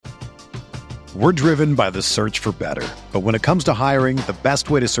We're driven by the search for better. But when it comes to hiring, the best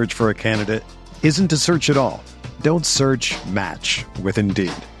way to search for a candidate isn't to search at all. Don't search, match with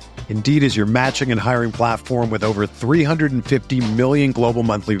Indeed. Indeed is your matching and hiring platform with over 350 million global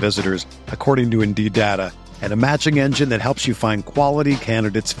monthly visitors, according to Indeed data, and a matching engine that helps you find quality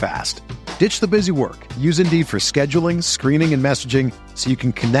candidates fast. Ditch the busy work. Use Indeed for scheduling, screening, and messaging so you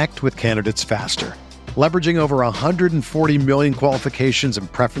can connect with candidates faster. Leveraging over 140 million qualifications and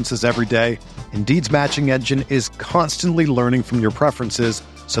preferences every day, Indeed's matching engine is constantly learning from your preferences,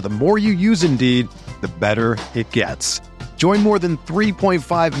 so the more you use Indeed, the better it gets. Join more than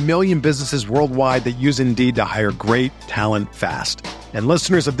 3.5 million businesses worldwide that use Indeed to hire great talent fast. And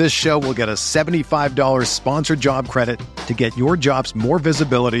listeners of this show will get a $75 sponsored job credit to get your jobs more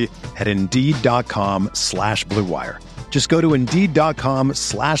visibility at Indeed.com/Blue Wire. Just go to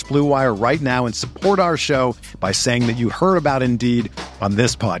Indeed.com/Blue Wire right now and support our show by saying that you heard about Indeed on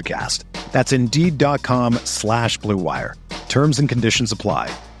this podcast. That's Indeed.com/Blue Wire. Terms and conditions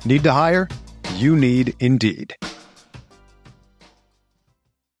apply. Need to hire? You need Indeed. I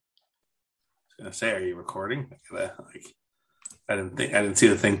was gonna say, are you recording? I didn't see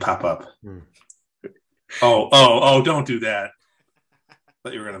the thing pop up. Oh! Don't do that. I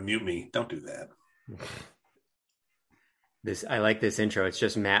thought you were gonna mute me. Don't do that. I like this intro. It's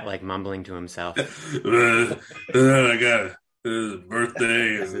just Matt like mumbling to himself. I got it. This is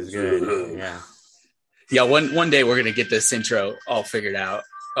birthday. This is good. Yeah. One day we're gonna get this intro all figured out.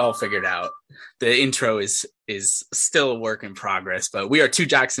 The intro is still a work in progress, but we are two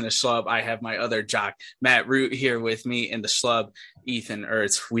jocks in the schlub. I have my other jock, Matt Root, here with me in the schlub, Ethan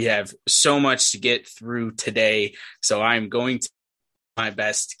Ertz. We have so much to get through today, so I'm going to do my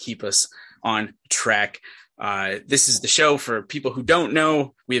best to keep us on track. This is the show for people who don't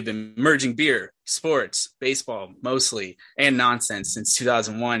know. We have been merging beer, sports, baseball, mostly, and nonsense since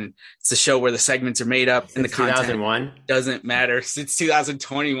 2001. It's the show where the segments are made up and the content 2001 doesn't matter since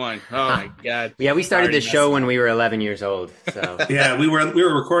 2021. Oh my God. Yeah, we started this show when we were 11 years old. So yeah, we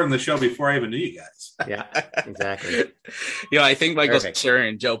were recording the show before I even knew you guys. Yeah, exactly. I think Michael Schur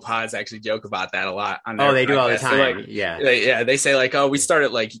and Joe Pods actually joke about that a lot. On their they do all the podcast. time. Yeah. They say we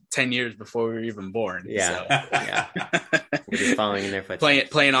started 10 years before we were even born. Yeah. So. Yeah. We're just following in their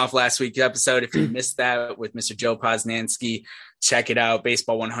footsteps. Playing off last week's episode. If you missed that with Mr. Joe Posnanski, check it out.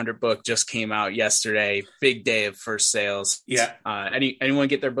 Baseball 100 book just came out yesterday. Big day of first sales. Yeah. Anyone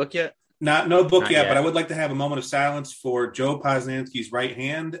get their book yet? No book yet, but I would like to have a moment of silence for Joe Posnanski's right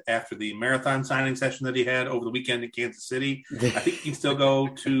hand after the marathon signing session that he had over the weekend in Kansas City. I think you can still go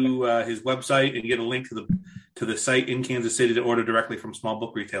to his website and get a link to the site in Kansas City to order directly from small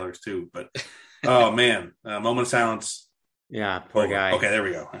book retailers too. But oh man, moment of silence. Yeah, poor guy. Okay, there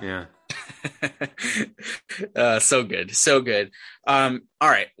we go. Yeah. So good. All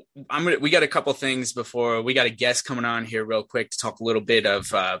right. We got a couple things before we got a guest coming on here real quick to talk a little bit of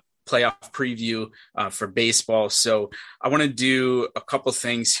playoff preview for baseball. So I want to do a couple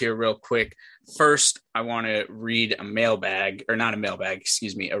things here real quick. First, I want to read a review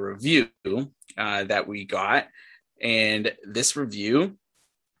that we got. And this review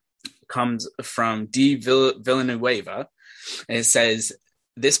comes from D. Villanueva. And it says,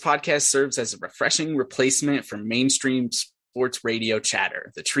 this podcast serves as a refreshing replacement for mainstream sports radio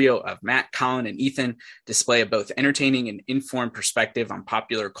chatter. The trio of Matt, Colin, and Ethan display a both entertaining and informed perspective on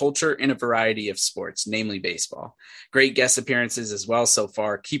popular culture in a variety of sports, namely baseball. Great guest appearances as well so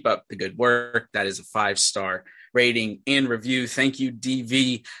far. Keep up the good work. That is a 5-star rating and review. Thank you,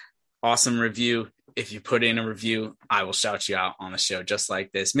 DV. Awesome review. If you put in a review, I will shout you out on the show just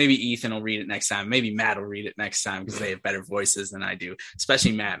like this. Maybe Ethan will read it next time. Maybe Matt will read it next time because they have better voices than I do,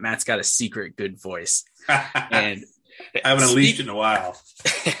 especially Matt. Matt's got a secret good voice. And I haven't unleashed in a while.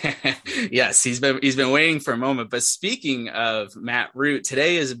 Yes, he's been waiting for a moment. But speaking of Matt Root,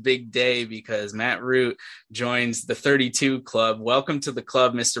 today is a big day because Matt Root joins the 32 Club. Welcome to the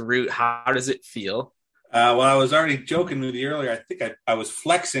club, Mr. Root. How does it feel? Well, I was already joking with you earlier. I think I was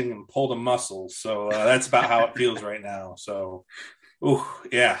flexing and pulled a muscle. So that's about how it feels right now. So,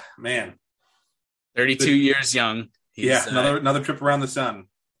 yeah, man. 32 years young. Another trip around the sun.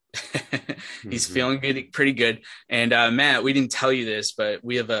 He's feeling good, pretty good. And Matt, we didn't tell you this, but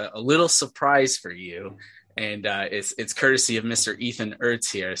we have a little surprise for you. And it's courtesy of Mr. Ethan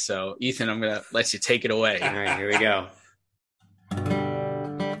Ertz here. So, Ethan, I'm going to let you take it away. All right, here we go.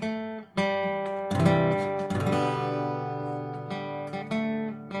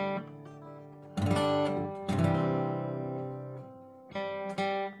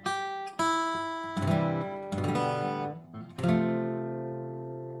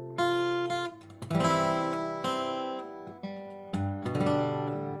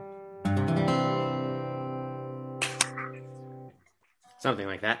 Something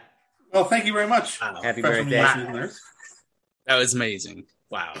like that. Well, thank you very much. Wow. Happy Freshman birthday. listeners. That was amazing.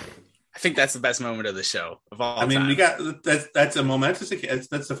 Wow. I think that's the best moment of the show of all time. We got that's a momentous.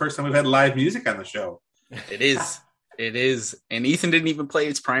 That's the first time we've had live music on the show. It is. It is. And Ethan didn't even play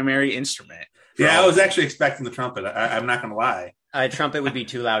its primary instrument. Yeah, I was actually expecting the trumpet. I'm not going to lie. A trumpet would be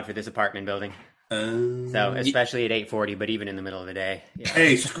too loud for this apartment building. So, especially at 8:40, but even in the middle of the day. Yeah.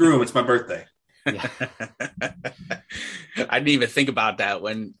 Hey, screw him. It's my birthday. Yeah. I didn't even think about that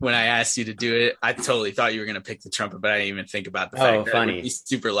when I asked you to do it. I totally thought you were going to pick the trumpet, but I didn't even think about the fact that it would be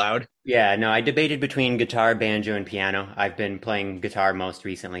super loud. Yeah, no, I debated between guitar, banjo, and piano. I've been playing guitar most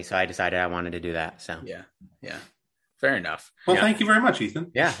recently, so I decided I wanted to do that. So yeah, fair enough. Well, thank you very much,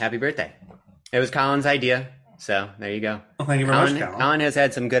 Ethan. Yeah, happy birthday. It was Colin's idea, so there you go. Well, thank you very much, Colin. Colin has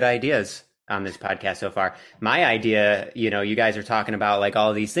had some good ideas on this podcast so far. My idea, you guys are talking about like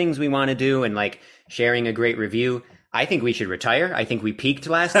all these things we want to do and like sharing a great review. I think we should retire. I think we peaked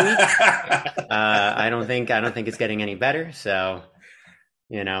last week. I don't think it's getting any better. So,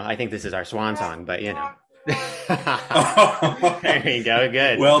 I think this is our swan song, but there you go.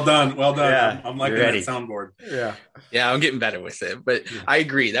 Good. Well done. Yeah, I'm liking that soundboard. Yeah, I'm getting better with it. But I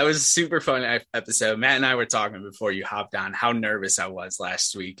agree. That was a super fun episode. Matt and I were talking before you hopped on how nervous I was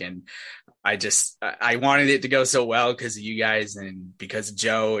last week. And I wanted it to go so well because of you guys and because of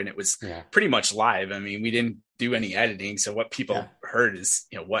Joe. And it was pretty much live. I mean, we didn't do any editing. So what people heard is,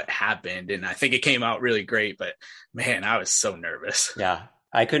 what happened. And I think it came out really great. But man, I was so nervous. Yeah.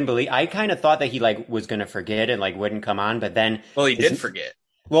 I couldn't believe. I kind of thought that he was going to forget and wouldn't come on, but then he did forget.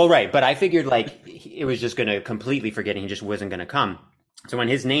 Well, right, but I figured it was just going to completely forget and he just wasn't going to come. So when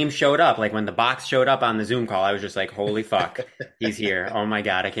his name showed up, when the box showed up on the Zoom call, I was just like, "Holy fuck, he's here! Oh my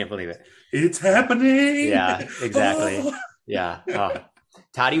god, I can't believe it! It's happening!" Yeah, exactly. Oh. Yeah. Oh.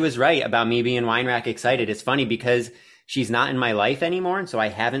 Toddy was right about me being wine rack excited. It's funny because she's not in my life anymore, and so I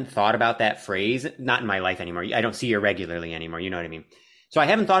haven't thought about that phrase. Not in my life anymore. I don't see her regularly anymore. You know what I mean? So I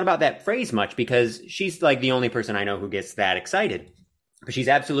haven't thought about that phrase much because she's the only person I know who gets that excited. But she's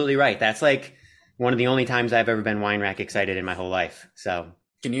absolutely right. That's one of the only times I've ever been wine rack excited in my whole life. So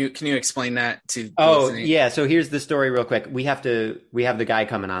can you explain that to? Yeah. So here's the story real quick. We have the guy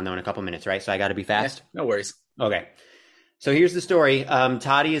coming on though in a couple minutes, right? So I got to be fast. Yeah, no worries. Okay. So here's the story.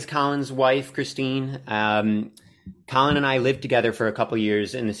 Toddy is Colin's wife, Christine. Colin and I lived together for a couple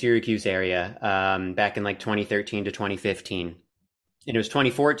years in the Syracuse area back in 2013 to 2015. And it was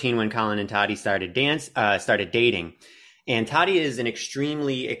 2014 when Colin and Toddy started dating. And Toddy is an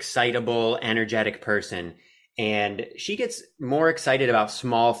extremely excitable, energetic person. And she gets more excited about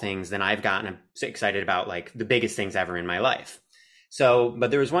small things than I've gotten excited about the biggest things ever in my life. So,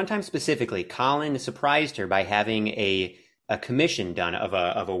 but there was one time specifically, Colin surprised her by having a commission done of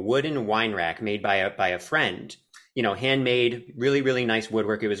a wooden wine rack made by a friend, handmade, really, really nice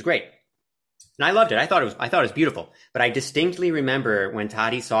woodwork. It was great. And I loved it. I thought it was beautiful. But I distinctly remember when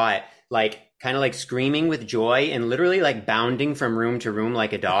Toddy saw it, kind of screaming with joy and literally bounding from room to room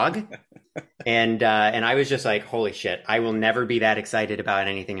like a dog. and I was just like, holy shit, I will never be that excited about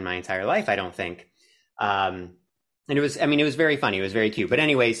anything in my entire life, I don't think. And it was very funny. It was very cute. But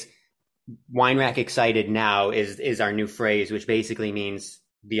anyways, wine rack excited now is our new phrase, which basically means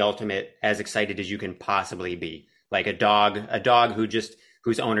the ultimate as excited as you can possibly be. Like a dog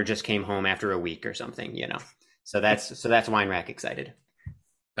whose owner just came home after a week or something, So that's wine rack excited.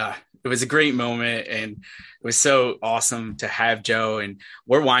 It was a great moment, and it was so awesome to have Joe. And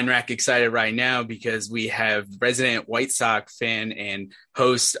we're wine rack excited right now because we have resident White Sox fan and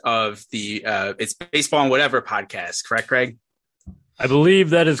host of the It's Baseball and Whatever podcast. Correct, Greg? I believe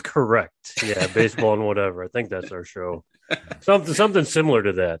that is correct. Yeah, Baseball and Whatever. I think that's our show. Something similar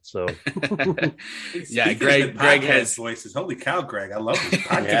to that. So, yeah, Greg has voices. Holy cow, Greg! I love this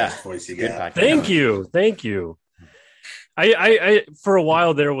podcast voice you got. Thank you. I for a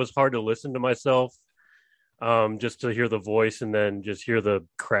while there it was hard to listen to myself, just to hear the voice and then just hear the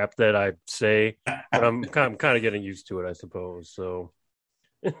crap that I say. But I'm kind of getting used to it, I suppose. So,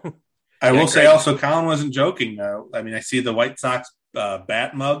 I will say also, Colin wasn't joking though. I mean, I see the White Sox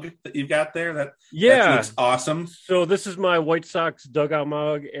bat mug that you've got there. That looks awesome. So this is my White Sox dugout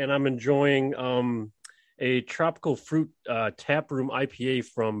mug, and I'm enjoying a tropical fruit taproom IPA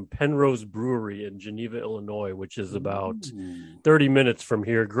from Penrose Brewery in Geneva, Illinois, which is about 30 minutes from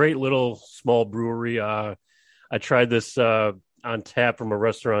here. Great little small brewery. I tried this on tap from a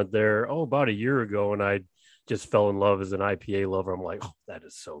restaurant there about a year ago, and I just fell in love as an IPA lover. I'm like, that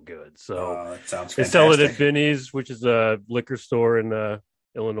is so good. So that sounds fantastic. They sell it at Binny's, which is a liquor store in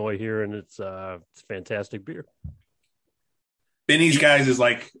Illinois here, and it's fantastic beer. Binny's, guys, is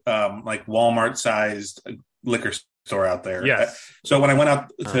like Walmart sized liquor store out there. Yes. So when I went up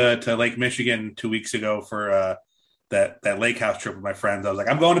to Lake Michigan 2 weeks ago for that lake house trip with my friends, I was like,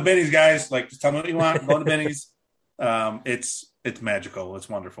 I'm going to Benny's, guys. Like, just tell me what you want. I'm going to Benny's. It's magical. It's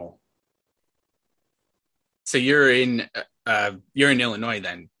wonderful. So you're in Illinois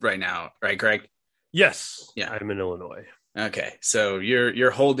then right now, right, Greg? Yes. Yeah, I'm in Illinois. Okay, so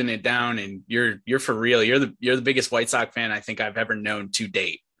you're holding it down, and you're for real. You're the biggest White Sox fan I think I've ever known to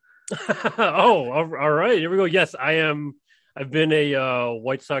date. Oh, all right. Here we go. Yes, I am. I've been a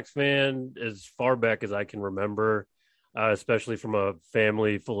White Sox fan as far back as I can remember, especially from a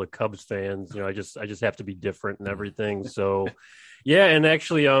family full of Cubs fans. I just have to be different and everything. So, yeah, and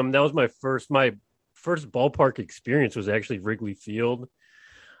actually, that was my first ballpark experience was actually Wrigley Field,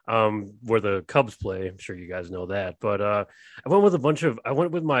 where the Cubs play. I'm sure you guys know that. But I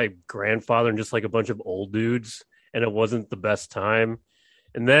went with my grandfather and just like a bunch of old dudes, and it wasn't the best time.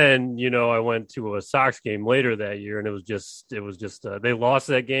 And then, I went to a Sox game later that year, and it was just they lost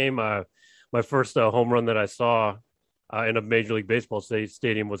that game. My first home run that I saw in a Major League Baseball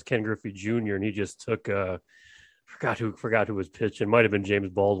stadium was Ken Griffey Jr., and he just took forgot who was pitching. Might have been James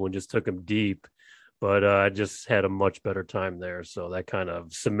Baldwin, just took him deep. But I just had a much better time there. So that kind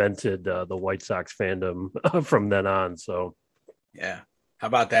of cemented the White Sox fandom from then on. So, yeah. How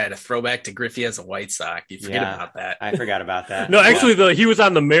about that? A throwback to Griffey as a White Sox. You forget about that. I forgot about that. No, actually, he was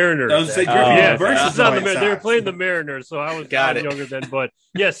on the Mariners. I was saying versus they were playing the Mariners, so I was younger then. But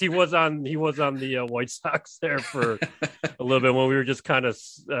yes, he was on the White Sox there for a little bit when we were just kind of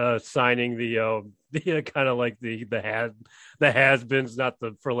signing the kind of like the has-beens, not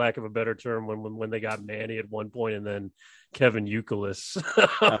the, for lack of a better term, when they got Manny at one point and then Kevin Youkilis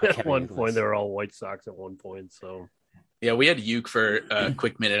at one point. They were all White Sox at one point. So. Yeah, we had Uke for a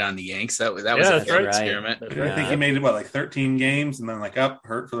quick minute on the Yanks. That was a great experiment. Right. I think he made it 13 games and then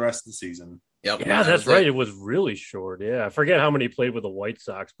hurt for the rest of the season. Yep. Yeah, that's right. It was really short. Yeah, I forget how many played with the White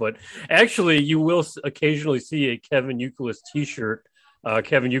Sox, but actually, you will occasionally see a Kevin Youkilis T-shirt,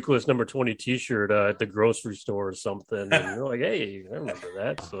 Kevin Youkilis number 20 T-shirt at the grocery store or something, and you're like, "Hey, I remember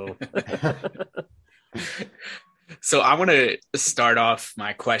that." So. So I want to start off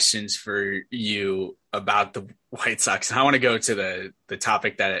my questions for you about the White Sox. I want to go to the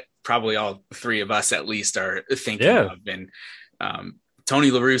topic that probably all three of us at least are thinking of. And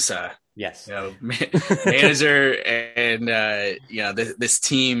Tony La Russa, yes, manager, and this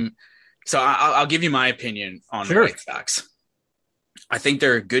team. So I'll give you my opinion on the White Sox. I think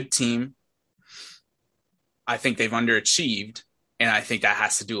they're a good team. I think they've underachieved, and I think that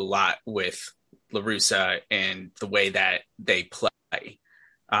has to do a lot with La Russa and the way that they play.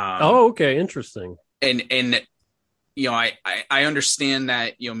 Okay, interesting. And I understand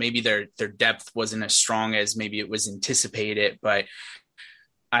that maybe their depth wasn't as strong as maybe it was anticipated, but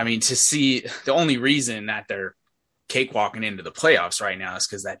I mean, to see the only reason that they're cakewalking into the playoffs right now is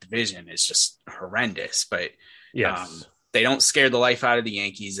because that division is just horrendous. But yes, they don't scare the life out of the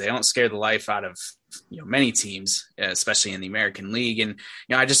Yankees. They don't scare the life out of many teams, especially in the American League. And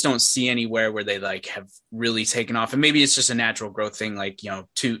I just don't see anywhere where they have really taken off. And maybe it's just a natural growth thing.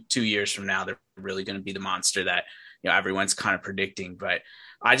 2 years from now, they're really going to be the monster that everyone's kind of predicting. But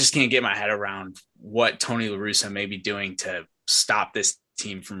I just can't get my head around what Tony La Russa may be doing to stop this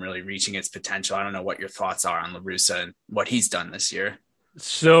team from really reaching its potential. I don't know what your thoughts are on La Russa and what he's done this year.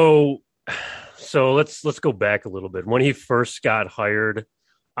 So let's go back a little bit. When he first got hired,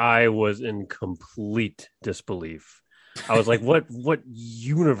 I was in complete disbelief. I was like, what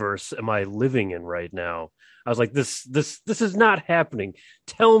universe am I living in right now? I was like, this is not happening.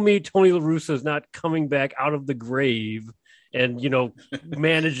 Tell me Tony La Russa is not coming back out of the grave and,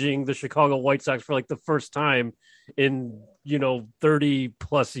 managing the Chicago White Sox for the first time in, 30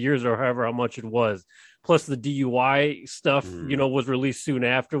 plus years or however how much it was. Plus the DUI stuff, was released soon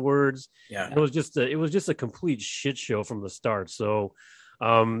afterwards. Yeah. It was just a complete shit show from the start. So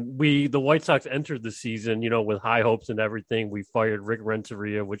the White Sox entered the season, with high hopes and everything. We fired Rick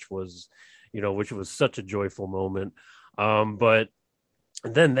Renteria, which was such a joyful moment. But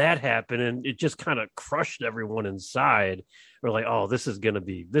then that happened and it just kind of crushed everyone inside. We're like, oh, this is going to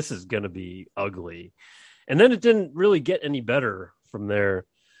be ugly. And then it didn't really get any better from there.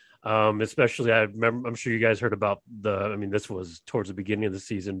 Especially, I remember, I'm sure you guys heard about this was towards the beginning of the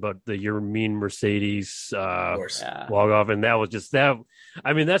season, but the Your Mean Mercedes walk off. And that was just that.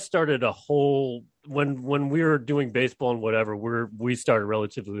 I mean, that started a whole, when we were doing baseball and whatever, we started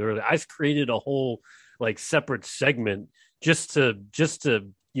relatively early. I created a whole separate segment just to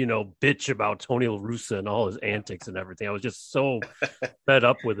bitch about Tony La Russa and all his antics and everything. I was just so fed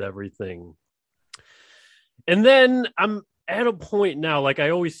up with everything. And then I'm at a point now, like I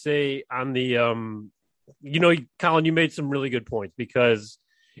always say on the Colin, you made some really good points, because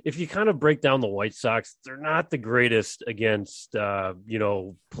if you kind of break down the White Sox, they're not the greatest against,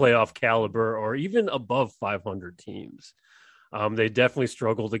 playoff caliber or even above 500 teams. They definitely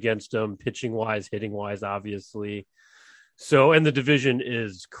struggled against them, pitching wise, hitting wise, obviously. So, and the division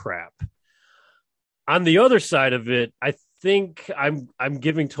is crap. On the other side of it, I think I'm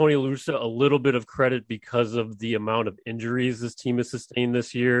giving Tony La Russa a little bit of credit because of the amount of injuries this team has sustained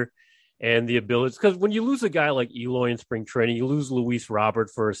this year and the abilities. Because when you lose a guy like Eloy in spring training, you lose Luis Robert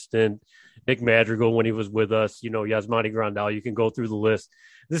for a stint, Nick Madrigal when he was with us, Yasmani Grandal, you can go through the list.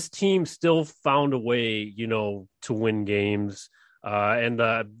 This team still found a way, to win games. And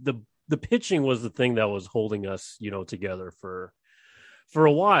the pitching was the thing that was holding us, together for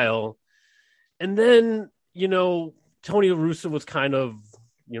a while. And then, Tony La Russa was kind of,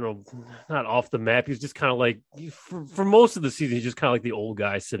 not off the map. He was just kind of like, for most of the season, he's just kind of like the old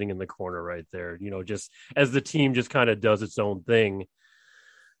guy sitting in the corner right there, just as the team just kind of does its own thing.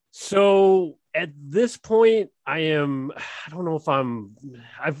 So at this point, I've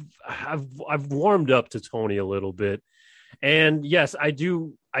warmed up to Tony a little bit. And yes, I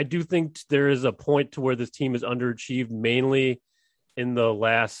do think there is a point to where this team is underachieved, mainly in the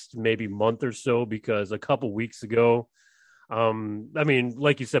last maybe month or so, because a couple weeks ago,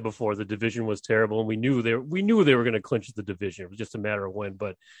 like you said before, the division was terrible, and we knew they were going to clinch the division. It was just a matter of when.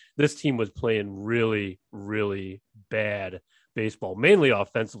 But this team was playing really, really bad baseball, mainly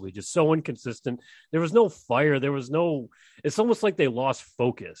offensively, just so inconsistent. There was no fire. It's almost like they lost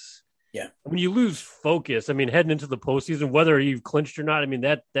focus. Yeah. When you lose focus, heading into the postseason, whether you've clinched or not,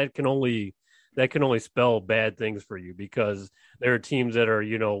 that can only spell bad things for you, because there are teams that are,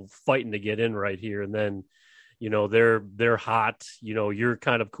 fighting to get in right here. And then, they're hot, you're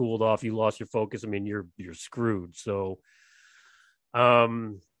kind of cooled off. You lost your focus. You're screwed. So,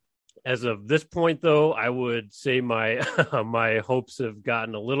 as of this point though, I would say my, my hopes have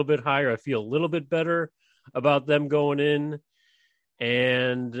gotten a little bit higher. I feel a little bit better about them going in.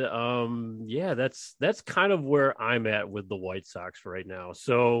 And that's kind of where I'm at with the White Sox right now.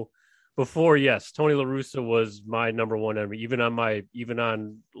 So before, yes, Tony La Russa was my number one enemy. Even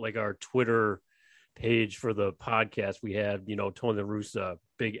on like our Twitter page for the podcast, we had, Tony La Russa,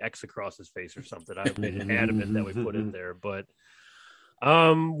 big X across his face or something. I made it adamant that we put in there. But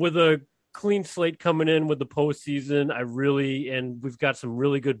with a clean slate coming in with the postseason, and we've got some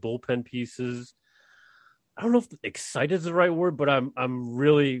really good bullpen pieces. I don't know if excited is the right word, but I'm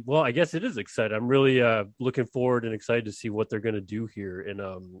really, well, I guess it is excited. I'm really looking forward and excited to see what they're going to do here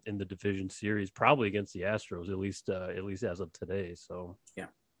in the division series, probably against the Astros, at least as of today. So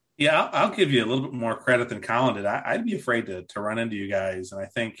yeah, I'll give you a little bit more credit than Colin did. I'd be afraid to run into you guys, and I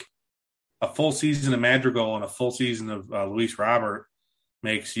think a full season of Madrigal and a full season of Luis Robert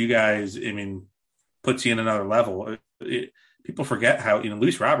makes you guys, puts you in another level. People forget how,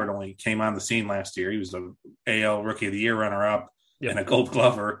 Luis Robert only came on the scene last year. He was the AL Rookie of the Year runner-up and a Gold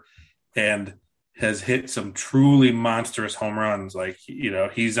Glover, and has hit some truly monstrous home runs. Like,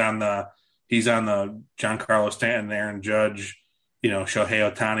 he's on the Giancarlo Stanton, Aaron Judge,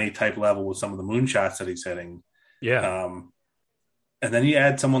 Shohei Ohtani type level with some of the moonshots that he's hitting. Yeah. And then you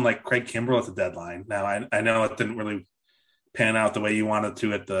add someone like Craig Kimbrell at the deadline. Now, I know it didn't really pan out the way you wanted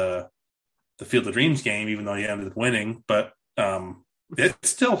to at the Field of Dreams game, even though you ended up winning, but that's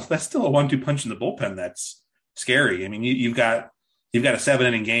still a 1-2 punch in the bullpen. That's scary. You've got a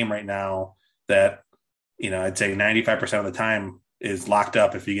 7-inning game right now that, I'd say 95% of the time is locked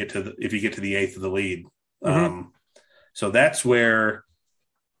up if you get to the eighth of the lead. Mm-hmm. So that's where,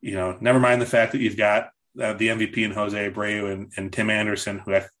 never mind the fact that you've got the MVP in Jose Abreu and Tim Anderson,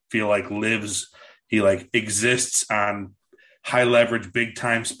 who I feel like exists on high leverage, big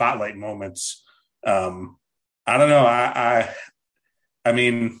time spotlight moments. I don't know. I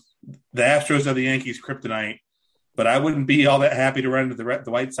mean, the Astros are the Yankees' kryptonite, but I wouldn't be all that happy to run into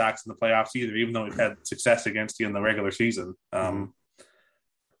the White Sox in the playoffs either, even though we've had success against you in the regular season.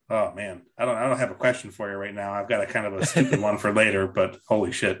 Oh man, I don't have a question for you right now. I've got a kind of a stupid one for later, but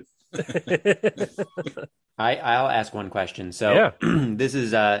holy shit. I'll ask one question. So this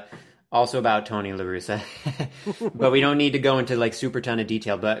is also about Tony La Russa, but we don't need to go into like super ton of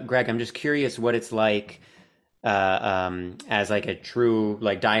detail. But Greg, I'm just curious what it's like as like a true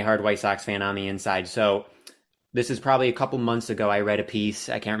like diehard White Sox fan on the inside. So this is probably a couple months ago. I read a piece.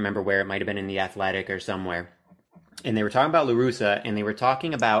 I can't remember where. It might have been in The Athletic or somewhere. And they were talking about La Russa, and they were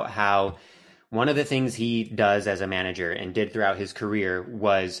talking about how one of the things he does as a manager and did throughout his career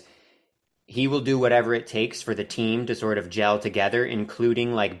was he will do whatever it takes for the team to sort of gel together,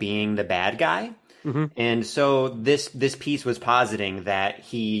 including like being the bad guy. Mm-hmm. And so this piece was positing that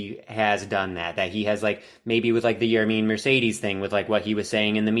he has done that he has like maybe with like the Yermin Mercedes thing with like what he was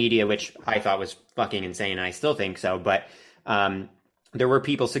saying in the media, which I thought was fucking insane, and I still think so. But there were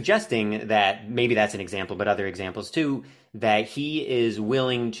people suggesting that maybe that's an example, but other examples too, that he is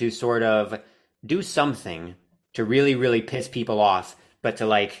willing to sort of do something to really, really piss people off, but to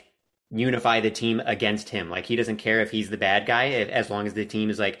like unify the team against him. Like he doesn't care if he's the bad guy, as long as the team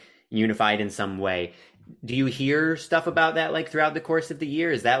is like unified in some way. Do you hear stuff about that like throughout the course of the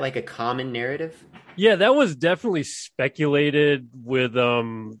year? Is that like a common narrative? Yeah, that was definitely speculated with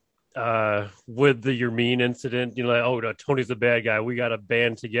the Yermin incident. You know, like, oh, no, Tony's the bad guy. We got to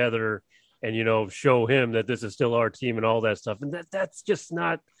band together and, you know, show him that this is still our team and all that stuff. And that's just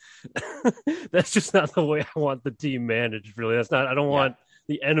not that's just not the way I want the team managed, really. I don't want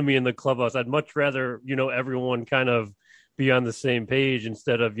the enemy in the clubhouse. I'd much rather, you know, everyone kind of be on the same page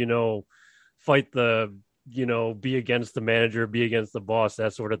instead of, you know, fight the, you know, be against the manager, be against the boss,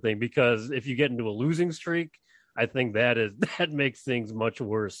 that sort of thing. Because if you get into a losing streak, I think that makes things much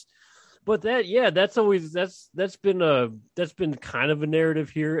worse. But that's been kind of a narrative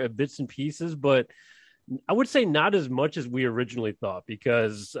here at bits and pieces, but I would say not as much as we originally thought,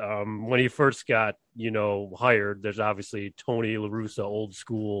 because when he first got, you know, hired, there's obviously Tony La Russa, old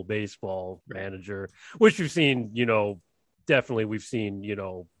school baseball manager, which we've seen, you know, definitely we've seen, you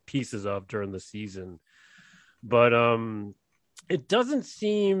know, pieces of during the season. But it doesn't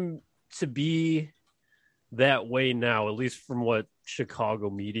seem to be that way now, at least from what Chicago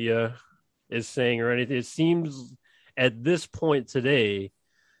media is saying or anything. It seems at this point today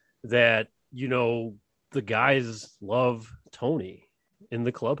that, you know, the guys love Tony in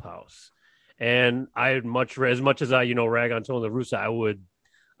the clubhouse. And as much as I, you know, rag on Tony La Russa,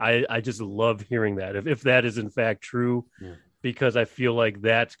 I just love hearing that. If that is in fact true, because I feel like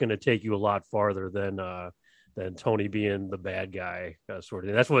that's going to take you a lot farther than Tony being the bad guy sort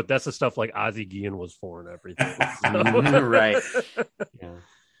of thing. That's the stuff like Ozzie Guillen was for and everything. So. Right. Yeah.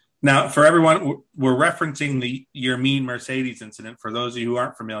 Now, for everyone, we're referencing the Yermin Mercedes incident. For those of you who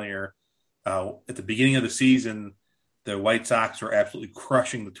aren't familiar, at the beginning of the season, the White Sox were absolutely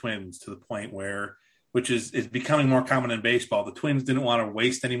crushing the Twins to the point where, which is becoming more common in baseball, the Twins didn't want to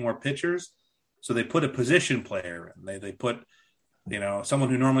waste any more pitchers, so they put a position player in. They put, you know, someone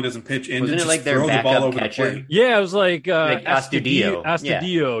who normally doesn't pitch in to just throw the ball over catcher? the plate. Yeah, it was like Astudillo.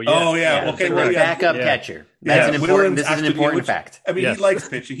 Astudillo. Yeah. Oh, yeah. Okay, well, backup catcher. That's an important. This is an important fact. I mean, he likes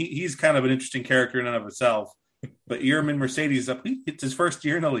pitching. He's kind of an interesting character in and of himself. But Yermin Mercedes, it's his first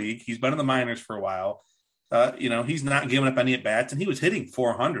year in the league. He's been in the minors for a while. You know, he's not giving up any at bats, and he was hitting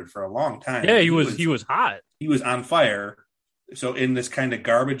 400 for a long time. Yeah, he was hot. He was on fire. So in this kind of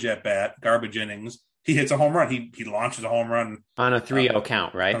garbage innings, he hits a home run. He launches a home run on a 3-0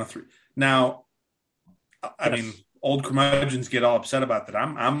 count, right? On a 3. Now, I mean, old curmudgeons get all upset about that.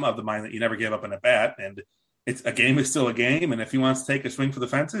 I'm of the mind that you never give up an at bat, and it's a game is still a game. And if he wants to take a swing for the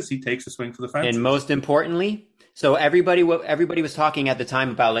fences, he takes a swing for the fences. And most importantly, so everybody was talking at the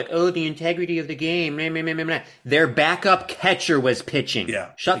time about like, oh, the integrity of the game. Their backup catcher was pitching.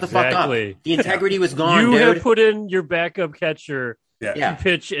 Yeah, shut the fuck up. The integrity was gone. You dude. have put in your backup catcher to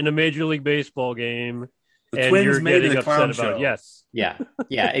pitch in a Major League Baseball game, the and Twins you're made getting it a upset clown about show. Yes. Yeah,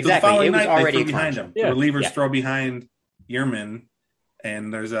 exactly. So the following it was night, already they throw behind him. Yeah. The relievers throw behind Yermin,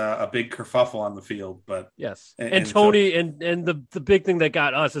 and there's a big kerfuffle on the field. But yes, and Tony, and the big thing that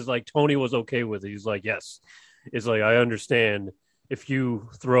got us is like Tony was okay with it. He's like, yes. It's like, I understand if you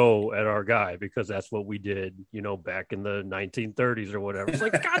throw at our guy, because that's what we did, you know, back in the 1930s or whatever. It's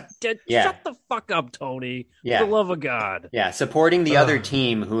like, God, shut the fuck up, Tony. For the love of God. Yeah, supporting the other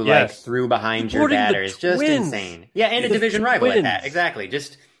team who like threw behind your batter is just insane. Yeah, and a division rival like that. Exactly.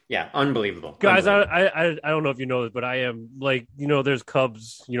 Just unbelievable. Guys, I don't know if you know this, but I am like, you know, there's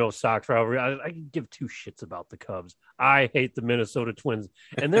Cubs, you know, Sox rivalry. I can give two shits about the Cubs. I hate the Minnesota Twins.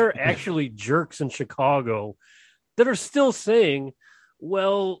 And there are actually jerks in Chicago that are still saying,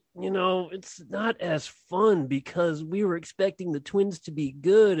 well, you know, it's not as fun because we were expecting the Twins to be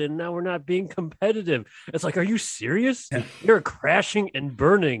good and now we're not being competitive. It's like, are you serious? You're crashing and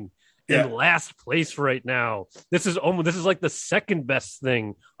burning in last place right now. This is like the second best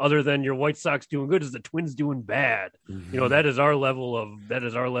thing other than your White Sox doing good is the Twins doing bad. Mm-hmm. You know, that is our level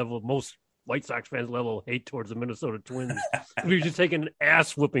of most White Sox fans level hate towards the Minnesota Twins. We've just taken an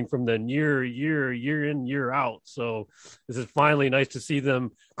ass whipping from them year in, year out. So this is finally nice to see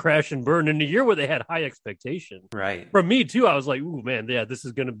them crash and burn in a year where they had high expectation. Right. From me too, I was like, ooh man, this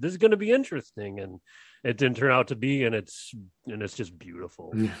is gonna be interesting. And it didn't turn out to be, and it's just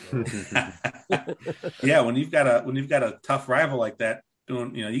beautiful. Yeah, when you've got a tough rival like that,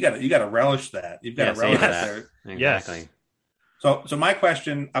 doing, you got to relish that. You've got to relish that there. Exactly. Yes. So my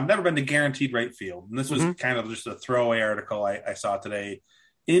question, I've never been to Guaranteed Rate Field, and this was kind of just a throwaway article I saw today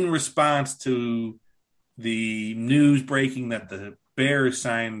in response to the news breaking that the Bears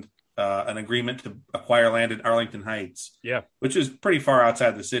signed an agreement to acquire land in Arlington Heights, which is pretty far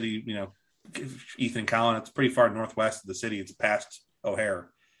outside the city. Ethan Collin, it's pretty far northwest of the city. It's past O'Hare.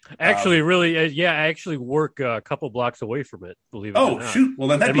 Actually, I actually work a couple blocks away from it. Believe it or not. Oh, shoot! Well,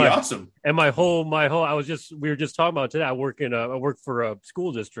 then that'd be awesome. And we were just talking about today. I work for a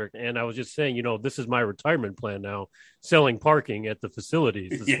school district, and I was just saying, this is my retirement plan now, selling parking at the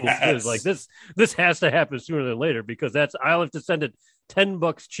facilities. Yes. Like this has to happen sooner than later, because I'll have to send it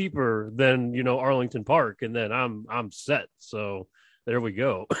 $10 cheaper than Arlington Park, and then I'm set. So there we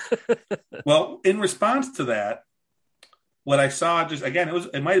go. Well, in response to that, what I saw, just again,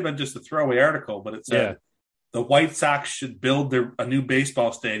 it might have been just a throwaway article, but it said the White Sox should build a new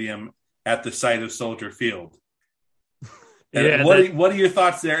baseball stadium at the site of Soldier Field. What are your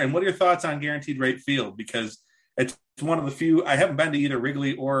thoughts there? And what are your thoughts on Guaranteed Rate Field? Because it's one of the few, I haven't been to either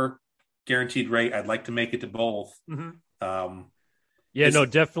Wrigley or Guaranteed Rate. I'd like to make it to both.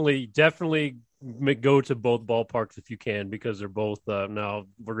 Definitely go to both ballparks if you can, because they're both now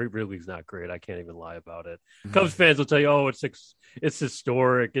Wrigley's not great. I can't even lie about it. Cubs fans will tell you, oh, it's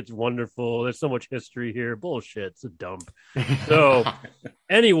historic, it's wonderful, there's so much history here. Bullshit, it's a dump. So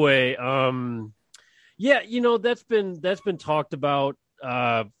anyway, that's been talked about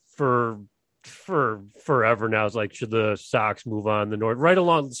for forever now. It's like, should the Sox move on the north, right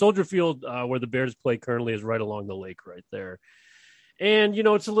along Soldier Field, where the Bears play currently, is right along the lake right there. And,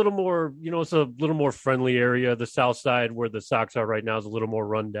 it's a little more, it's a little more friendly area. The south side where the Sox are right now is a little more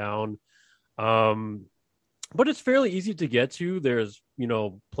run down. But it's fairly easy to get to. There's,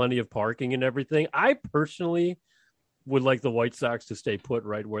 plenty of parking and everything. I personally would like the White Sox to stay put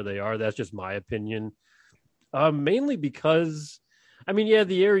right where they are. That's just my opinion. Mainly because,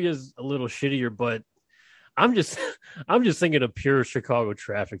 the area is a little shittier, but I'm just thinking of pure Chicago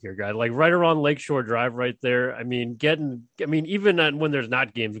traffic here, guys. Like right around Lakeshore Drive, right there. Even when there's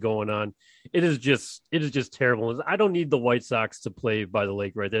not games going on, it is just terrible. I don't need the White Sox to play by the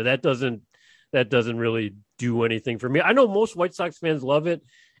lake right there. That doesn't really do anything for me. I know most White Sox fans love it,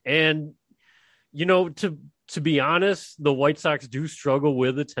 and to be honest, the White Sox do struggle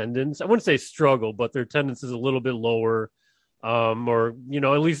with attendance. I wouldn't say struggle, but their attendance is a little bit lower. Or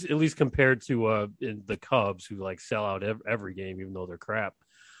at least compared to the Cubs, who like sell out every game, even though they're crap.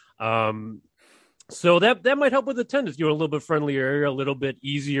 So that might help with attendance. A little bit friendlier area, a little bit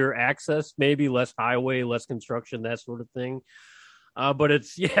easier access, maybe less highway, less construction, that sort of thing. But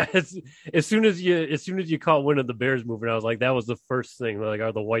it's as soon as you caught wind of the Bears moving, I was like, that was the first thing. Like,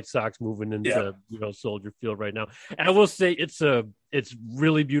 are the White Sox moving into Soldier Field right now? And I will say it's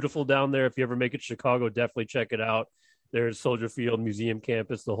really beautiful down there. If you ever make it to Chicago, definitely check it out. There's Soldier Field, Museum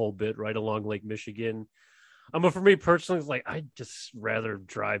Campus, the whole bit right along Lake Michigan. But for me personally, it's like, I'd just rather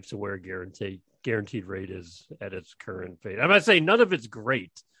drive to where guaranteed rate is at its current rate. I'm not saying none of it's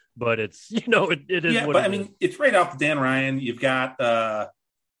great, but it's, it is. Yeah, but it's right off the Dan Ryan. You've got the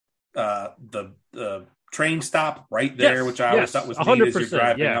train stop right there, which I always thought was neat as you're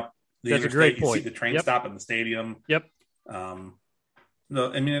driving up the That's interstate. a great point. You see the train stop in the stadium. Yep.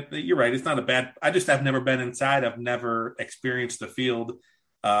 No, you're right. It's not a bad. I've never been inside. I've never experienced the field,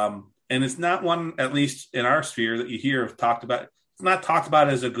 and it's not one, at least in our sphere, that you hear talked about. It's not talked about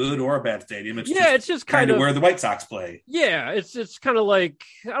as a good or a bad stadium. It's just kind of where the White Sox play. Yeah, it's kind of like,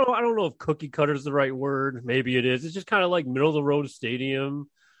 I don't know if cookie cutter is the right word. Maybe it is. It's just kind of like middle of the road stadium.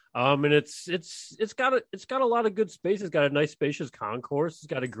 And it's got a lot of good space. It's got a nice spacious concourse. It's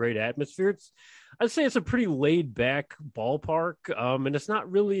got a great atmosphere. I'd say it's a pretty laid back ballpark. And it's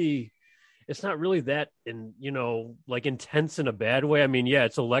not really that like intense in a bad way.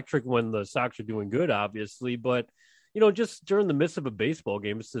 It's electric when the Sox are doing good, obviously, but just during the midst of a baseball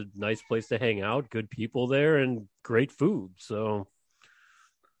game, it's a nice place to hang out, good people there, and great food. So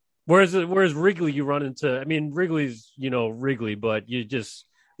whereas Wrigley, you run into, Wrigley's, Wrigley, but you just,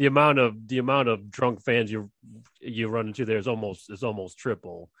 the amount of drunk fans you run into there is almost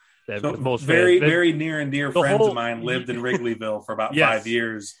triple. Very near and dear friends of mine lived in Wrigleyville for about 5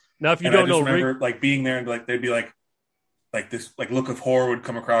 years. Now, if you don't know, remember like being there and like they'd be like this like look of horror would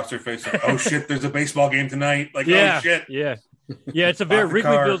come across their face. Like, oh shit, there's a baseball game tonight. Like, oh shit. Yeah. It's a very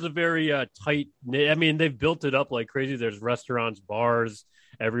Wrigleyville's a very tight. They've built it up like crazy. There's restaurants, bars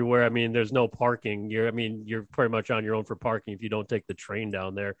everywhere. There's no parking. You're pretty much on your own for parking if you don't take the train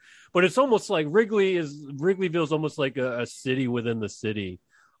down there. But it's almost like Wrigleyville's almost like a city within the city.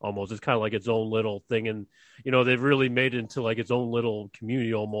 almost. It's kind of like its own little thing. And, they've really made it into like its own little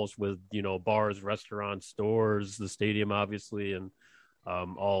community almost with, bars, restaurants, stores, the stadium, obviously, and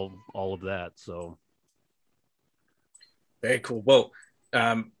all of that. So. Very cool. Well,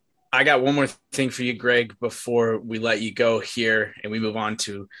 I got one more thing for you, Greg, before we let you go here and we move on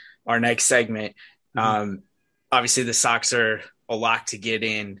to our next segment. Obviously, the Sox are a lot to get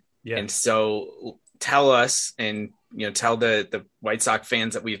in. Yeah. And so tell us and, tell the White Sox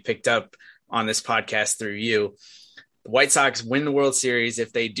fans that we've picked up on this podcast through you, the White Sox win the World Series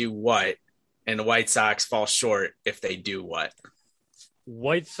if they do what? And the White Sox fall short if they do what?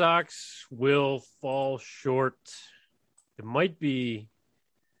 White Sox will fall short. It might be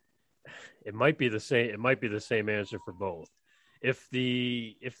the same. It might be the same answer for both. If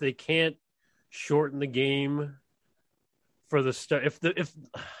they can't shorten the game for the start,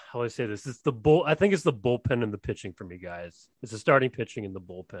 how do I say this? It's I think it's the bullpen and the pitching for me, guys. It's the starting pitching and the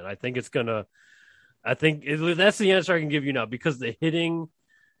bullpen. That's the answer I can give you now, because the hitting,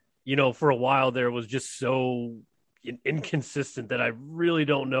 for a while there was just so inconsistent that I really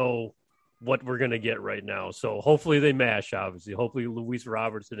don't know what we're going to get right now. So hopefully they mash, obviously. Hopefully Luis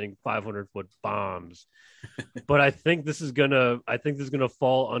Roberts hitting 500-foot bombs. But I think this is going to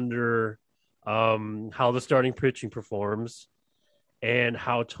fall under how the starting pitching performs and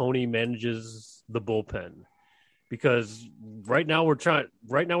how Tony manages the bullpen. Because right now we're trying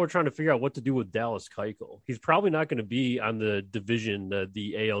to figure out what to do with Dallas Keuchel. He's probably not going to be on the division,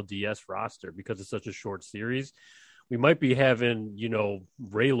 the ALDS roster, because it's such a short series. We might be having,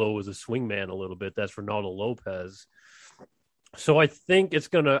 Raylo as a swingman a little bit. That's Ronaldo Lopez. So I think it's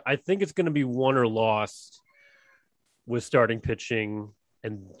gonna be won or lost with starting pitching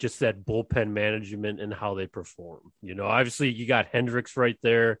and just that bullpen management and how they perform. Obviously you got Hendricks right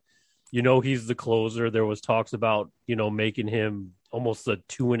there. He's the closer. There was talks about, making him almost a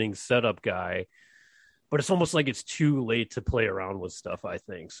 2-inning setup guy, but it's almost like it's too late to play around with stuff, I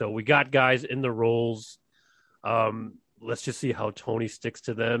think. So we got guys in the roles. Let's just see how Tony sticks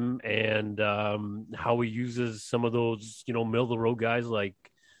to them and how he uses some of those, middle of the road guys like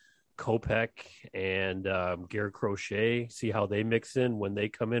Kopech and Garrett Crochet. See how they mix in when they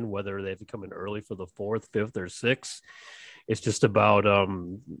come in, whether they have to come in early for the 4th, 5th, or 6th. It's just about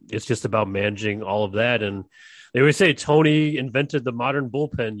managing all of that. And they always say Tony invented the modern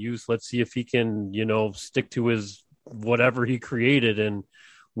bullpen use. Let's see if he can, stick to his whatever he created and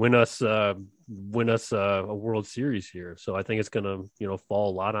win us a World Series here. So I think it's going to,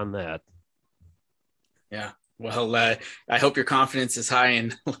 fall a lot on that. Yeah. Well, I hope your confidence is high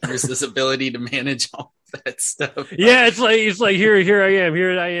in Larissa's ability to manage all that stuff. Yeah, it's like here I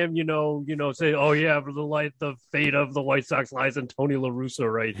am, say, oh yeah, the fate of the White Sox lies in Tony La Russa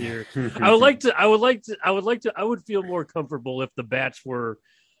right here. I would feel more comfortable if the bats were,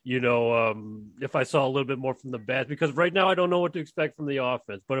 if I saw a little bit more from the bats, because right now I don't know what to expect from the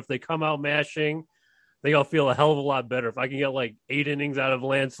offense. But if they come out mashing, I think I'll feel a hell of a lot better. If I can get like 8 innings out of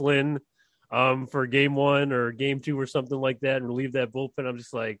Lance Lynn for game 1 or game 2 or something like that and relieve that bullpen, I'm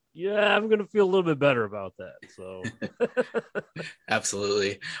just like, yeah, I'm going to feel a little bit better about that. So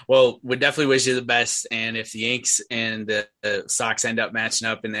absolutely. Well, we definitely wish you the best. And if the Yanks and the Sox end up matching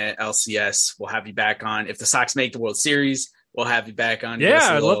up in the LCS, we'll have you back on. If the Sox make the World Series, we'll have you back on. Yeah,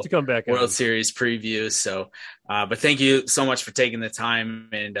 I'd love to come back World Series preview. So, but thank you so much for taking the time.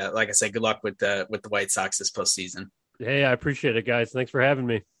 And like I said, good luck with the White Sox this postseason. Hey, I appreciate it, guys. Thanks for having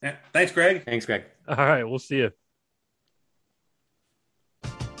me. Yeah, thanks, Greg. Thanks, Greg. All right, we'll see you.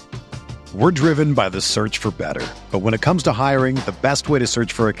 We're driven by the search for better. But when it comes to hiring, the best way to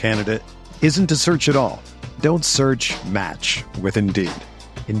search for a candidate isn't to search at all. Don't search, match with Indeed.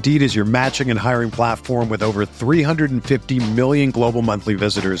 Indeed is your matching and hiring platform with over 350 million global monthly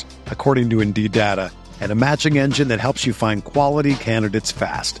visitors, according to Indeed data, and a matching engine that helps you find quality candidates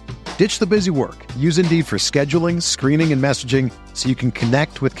fast. Ditch the busy work. Use Indeed for scheduling, screening, and messaging so you can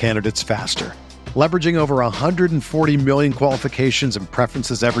connect with candidates faster. Leveraging over 140 million qualifications and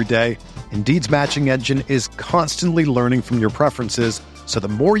preferences every day, Indeed's matching engine is constantly learning from your preferences, so the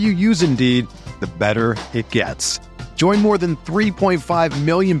more you use Indeed, the better it gets. Join more than 3.5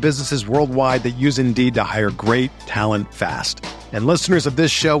 million businesses worldwide that use Indeed to hire great talent fast. And listeners of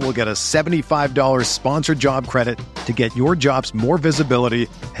this show will get a $75 sponsored job credit to get your jobs more visibility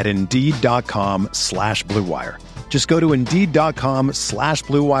at Indeed.com/Blue Wire. Just go to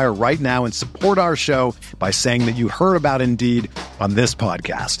Indeed.com/Blue Wire right now and support our show by saying that you heard about Indeed on this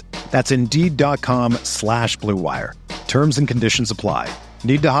podcast. That's Indeed.com/Blue Wire. Terms and conditions apply.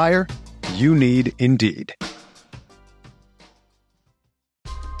 Need to hire? You need Indeed.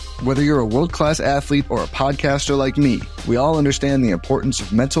 Whether you're a world-class athlete or a podcaster like me, we all understand the importance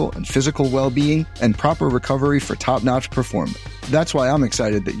of mental and physical well-being and proper recovery for top-notch performance. That's why I'm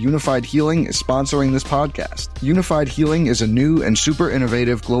excited that Unified Healing is sponsoring this podcast. Unified Healing is a new and super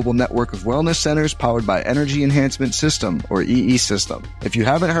innovative global network of wellness centers powered by Energy Enhancement System, or EE System. If you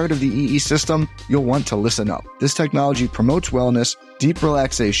haven't heard of the EE System, you'll want to listen up. This technology promotes wellness, deep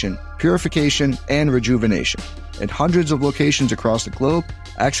relaxation, purification, and rejuvenation. In hundreds of locations across the globe,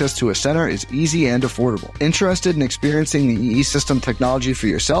 access to a center is easy and affordable. Interested in experiencing the EE System technology for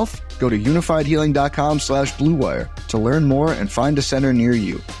yourself? Go to unifiedhealing.com/bluewire to learn more and find a center near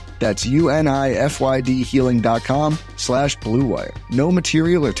you. That's unifydhealing.com/bluewire. No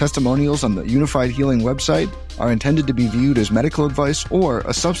material or testimonials on the Unified Healing website are intended to be viewed as medical advice or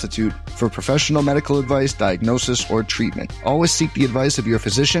a substitute for professional medical advice, diagnosis, or treatment. Always seek the advice of your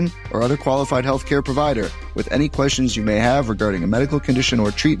physician or other qualified healthcare provider with any questions you may have regarding a medical condition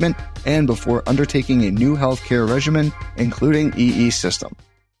or treatment and before undertaking a new healthcare regimen, including EE System.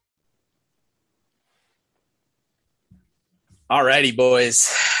 Alrighty,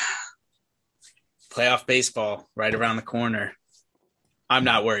 boys. Playoff baseball right around the corner. I'm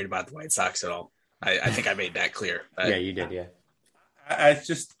not worried about the White Sox at all. I think I made that clear. Yeah, you did, yeah. I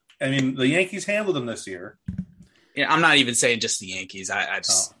mean, the Yankees handled them this year. Yeah, I'm not even saying just the Yankees.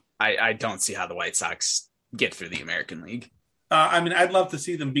 I don't see how the White Sox get through the American League. I mean, I'd love to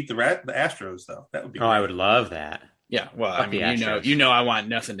see them beat the Astros, though. That would be great. I would love that. Yeah, well, I mean, I want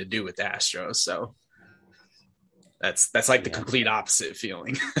nothing to do with the Astros, so that's like the complete opposite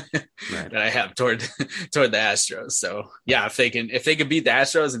feeling that I have toward the Astros. So yeah, if they can beat the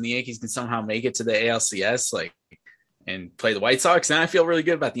Astros and the Yankees can somehow make it to the ALCS, and play the White Sox, then I feel really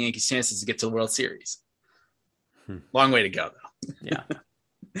good about the Yankees' chances to get to the World Series. Long way to go, though. Yeah.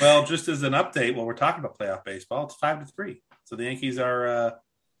 Well, just as an update, while we're talking about playoff baseball, it's 5-3. So the Yankees are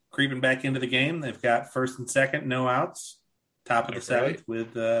creeping back into the game. They've got first and second, no outs, top of the seventh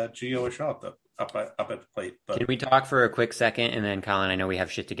with Gio Urshela up at the plate. But can we talk for a quick second? And then, Colin, I know we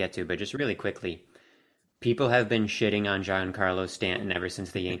have shit to get to, but just really quickly, people have been shitting on Giancarlo Stanton ever since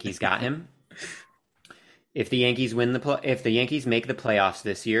the Yankees got him. If the Yankees if the Yankees make the playoffs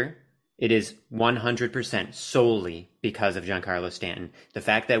this year, it is 100% solely because of Giancarlo Stanton. The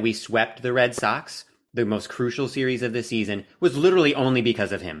fact that we swept the Red Sox, the most crucial series of the season, was literally only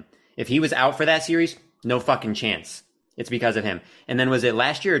because of him. If he was out for that series, no fucking chance. It's because of him. And then was it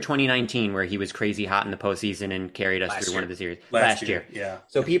last year or 2019 where he was crazy hot in the postseason and carried us through one of the series? Last year. Yeah.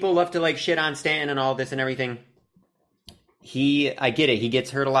 So people love to shit on Stanton and all this and everything. I get it. He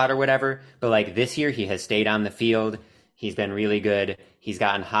gets hurt a lot or whatever, but this year he has stayed on the field. He's been really good. He's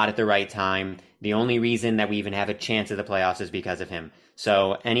gotten hot at the right time. The only reason that we even have a chance at the playoffs is because of him.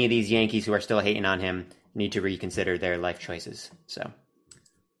 So any of these Yankees who are still hating on him need to reconsider their life choices. So,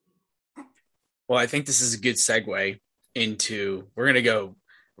 well, I think this is a good segue into, we're going to go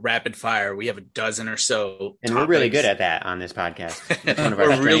rapid fire. We have a dozen or so and topics. We're really good at that on this podcast. That's one of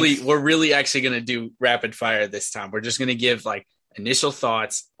our strengths. We're really actually going to do rapid fire this time. We're just going to give initial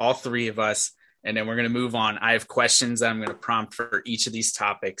thoughts, all three of us, and then we're going to move on. I have questions that I'm going to prompt for each of these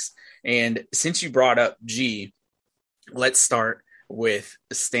topics. And since you brought up G, let's start with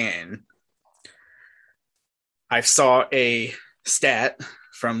Stan. I saw a stat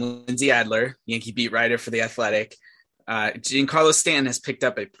from Lindsay Adler, Yankee beat writer for The Athletic. Giancarlo Stanton has picked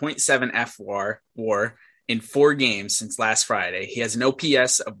up a .7 WAR in 4 games since last Friday. He has an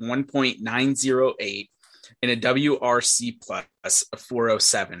OPS of 1.908 and a WRC plus of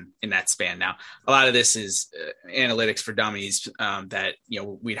 407 in that span. Now, a lot of this is analytics for dummies that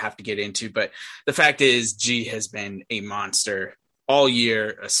we'd have to get into, but the fact is G has been a monster all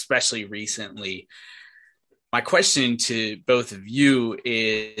year, especially recently. My question to both of you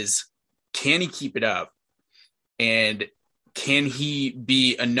is, can he keep it up? And can he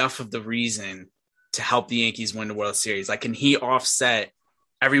be enough of the reason to help the Yankees win the World Series? Can he offset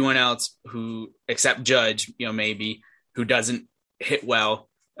everyone else who, except Judge, maybe, who doesn't hit well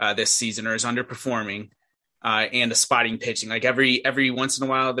this season or is underperforming, and the spotting pitching? Every once in a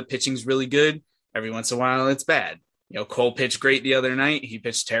while, the pitching's really good. Every once in a while, it's bad. Cole pitched great the other night. He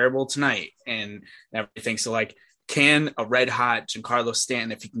pitched terrible tonight, and everything. So, can a red hot Giancarlo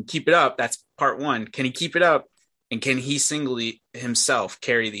Stanton, if he can keep it up, that's part one. Can he keep it up? And can he singly himself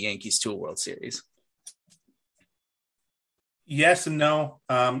carry the Yankees to a World Series? Yes and no.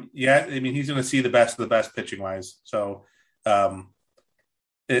 Yeah, I mean, he's going to see the best of the best pitching wise. So it's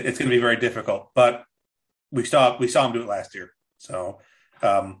going to be very difficult. But we saw him do it last year. So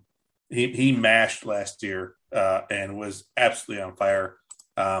he mashed last year and was absolutely on fire.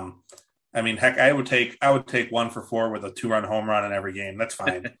 I mean, heck, I would take 1-for-4 with a 2-run home run in every game. That's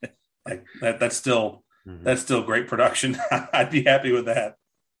fine. Like that's still great production. I'd be happy with that.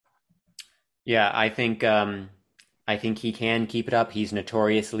 Yeah, I think he can keep it up. He's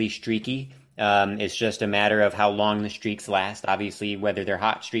notoriously streaky. It's just a matter of how long the streaks last. Obviously, whether they're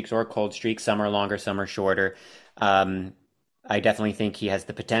hot streaks or cold streaks, some are longer, some are shorter. I definitely think he has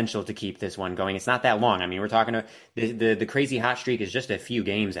the potential to keep this one going. It's not that long. I mean, we're talking the crazy hot streak is just a few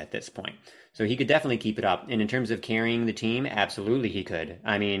games at this point. So he could definitely keep it up. And in terms of carrying the team, absolutely he could.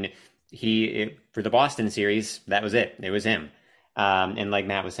 I mean, for the Boston series, that was it. It was him. And like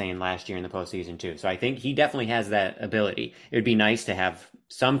Matt was saying last year in the postseason too. So I think he definitely has that ability. It would be nice to have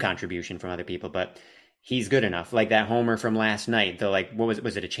some contribution from other people, but he's good enough. Like that homer from last night, what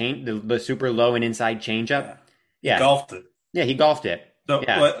was it a change? The super low and inside changeup? Yeah. He golfed it. Yeah, he golfed it. So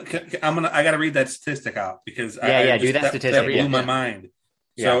yeah. I got to read that statistic out because do that statistic. That blew my mind.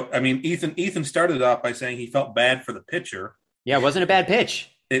 So I mean, Ethan started off by saying he felt bad for the pitcher. Yeah, it wasn't a bad pitch.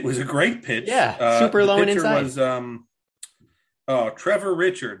 It was a great pitch. Yeah, super low and inside. Was Trevor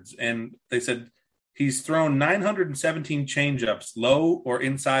Richards, and they said he's thrown 917 changeups, low or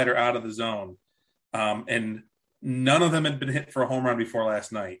inside or out of the zone, and none of them had been hit for a home run before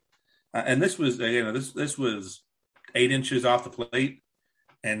last night. And this was this was 8 inches off the plate,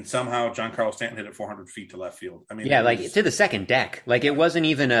 and somehow Giancarlo Stanton hit it 400 feet to left field. I mean, yeah, to the second deck. Like it wasn't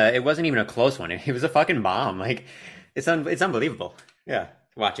even a close one. It was a fucking bomb. Like it's unbelievable. Yeah,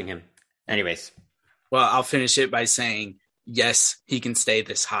 watching him. Anyways, well, I'll finish it by saying yes, he can stay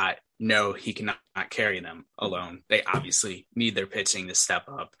this hot. No, he cannot carry them alone. They obviously need their pitching to step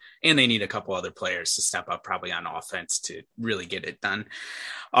up, and they need a couple other players to step up, probably on offense, to really get it done.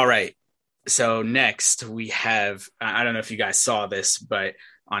 All right. So next we have, I don't know if you guys saw this, but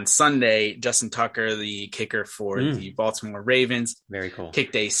on Sunday, Justin Tucker, the kicker for the Baltimore Ravens, very cool,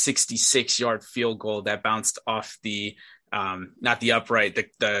 kicked a 66-yard field goal that bounced off the, not the upright,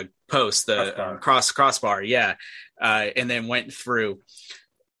 the post, the crossbar. Yeah. And then went through.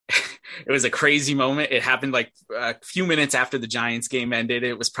 It was a crazy moment. It happened like a few minutes after the Giants game ended.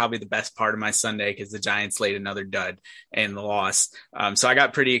 It was probably the best part of my Sunday because the Giants laid another dud and lost. So I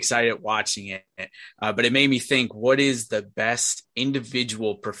got pretty excited watching it. But it made me think, what is the best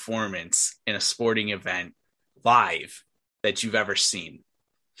individual performance in a sporting event live that you've ever seen?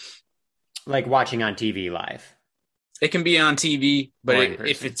 Like watching on TV live. It can be on TV, but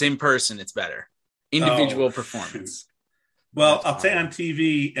if it's in person, it's better. Individual performance. Shoot. Well, I'll say on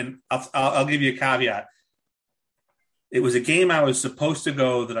TV, and I'll give you a caveat. It was a game I was supposed to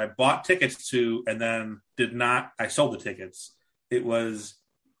go that I bought tickets to and then did not. I sold the tickets. It was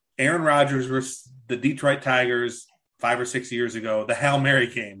Aaron Rodgers versus the Detroit Tigers 5 or 6 years ago, the Hail Mary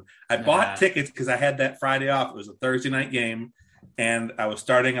game. I bought tickets because I had that Friday off. It was a Thursday night game, and I was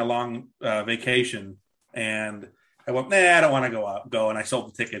starting a long vacation. And I went, I don't want to go. And I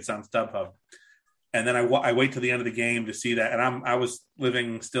sold the tickets on StubHub. And then I wait till the end of the game to see that. And I was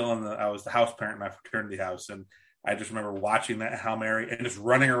living still I was the house parent in my fraternity house. And I just remember watching that Hail Mary and just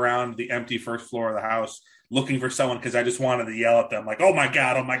running around the empty first floor of the house looking for someone because I just wanted to yell at them like, oh my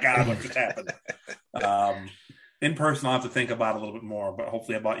God, what just happened? In person, I'll have to think about it a little bit more, but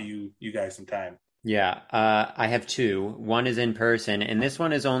hopefully I bought you guys some time. Yeah, I have two. One is in person, and this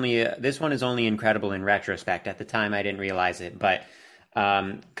one is only incredible in retrospect. At the time, I didn't realize it, but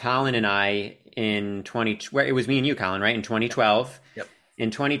Colin and I it was me and you, Colin, right? In 2012. Yep.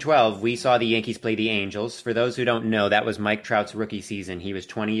 In 2012, we saw the Yankees play the Angels. For those who don't know, that was Mike Trout's rookie season. He was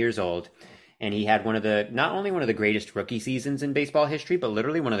 20 years old, and he had not only one of the greatest rookie seasons in baseball history, but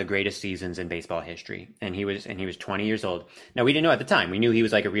literally one of the greatest seasons in baseball history. And he was 20 years old. Now, we didn't know at the time. We knew he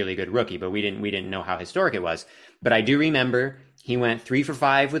was like a really good rookie, but we didn't know how historic it was. But I do remember he went 3 for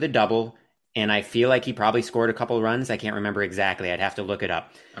 5 with a double, and I feel like he probably scored a couple runs. I can't remember exactly. I'd have to look it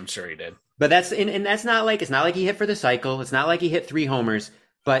up. I'm sure he did. But that's not like, it's not like he hit for the cycle. It's not like he hit 3 homers,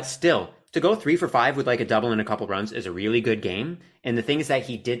 but still, to go 3 for 5 with like a double and a couple runs is a really good game. And the thing is that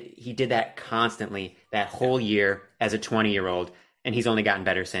he did that constantly that whole year as a 20-year-old, and he's only gotten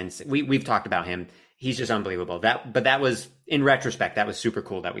better since. We've talked about him. He's just unbelievable. But that was, in retrospect, that was super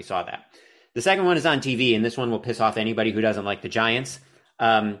cool that we saw that. The second one is on TV, and this one will piss off anybody who doesn't like the Giants.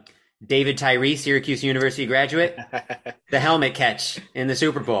 David Tyree, Syracuse University graduate, the helmet catch in the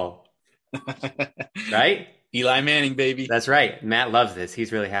Super Bowl. Right? Eli Manning, baby. That's right. Matt loves this.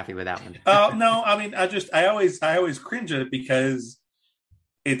 He's really happy with that one. No, I mean, I always cringe at it because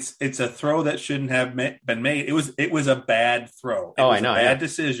it's a throw that shouldn't have been made. It was a bad throw. It was I know. A bad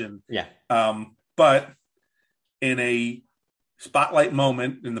decision. Yeah. But in a spotlight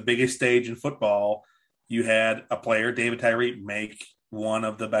moment in the biggest stage in football, you had a player, David Tyree, make one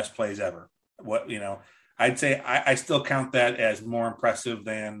of the best plays ever. I'd say I still count that as more impressive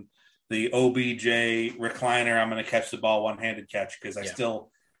than the OBJ recliner. I'm going to catch the ball one-handed catch, because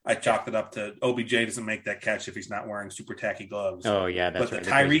I chalked it up to OBJ doesn't make that catch if he's not wearing super tacky gloves. Oh yeah, that's but the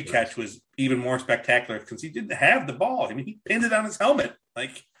Tyreek catch was even more spectacular because he didn't have the ball. I mean, he pinned it on his helmet.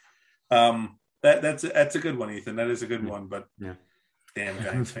 Like, that's a good one, Ethan. That is a good one. But damn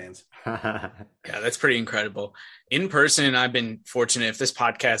Giants fans. Yeah, that's pretty incredible. In person, I've been fortunate. If this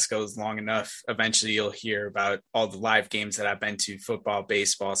podcast goes long enough, eventually you'll hear about all the live games that I've been to, football,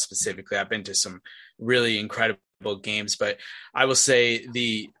 baseball specifically. I've been to some really incredible games, but I will say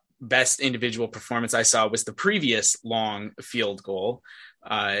the best individual performance I saw was the previous long field goal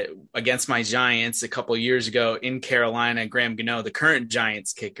against my Giants a couple of years ago in Carolina. Graham Gano, the current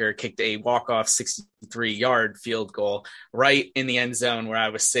Giants kicker, kicked a walk-off 63-yard field goal right in the end zone where I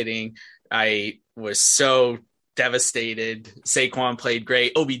was sitting. I was so devastated. Saquon played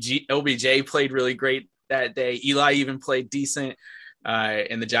great. OBJ played really great that day. Eli even played decent.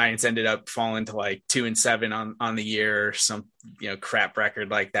 And the Giants ended up falling to like 2-7 on the year, or some, crap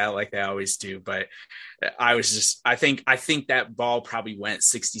record like that, like they always do. But I think that ball probably went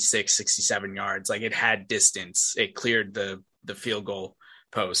 66, 67 yards. Like, it had distance. It cleared the field goal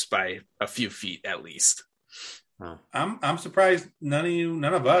post by a few feet at least. Wow. I'm surprised none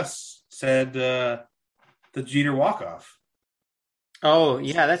of us said the Jeter walk-off. Oh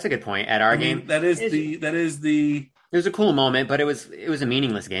yeah, that's a good point. At our game, it was a cool moment, but it was a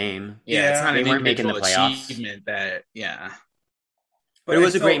meaningless game. Yeah, it's not they an weren't making the playoffs. Achievement But it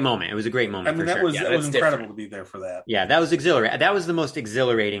was a great moment. It was a great moment. I mean, that was incredible to be there for that. Yeah, that was exhilarating. That was the most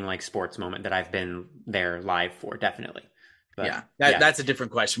exhilarating sports moment that I've been there live for, definitely. But, that's a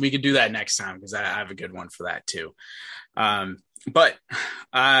different question. We could do that next time because I have a good one for that too. But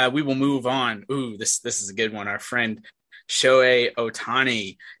we will move on. Ooh, this is a good one. Our friend Shohei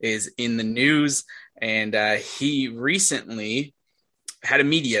Ohtani is in the news, and he recently had a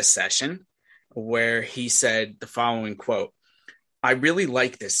media session where he said the following quote: "I really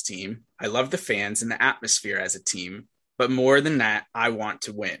like this team. I love the fans and the atmosphere as a team, but more than that, I want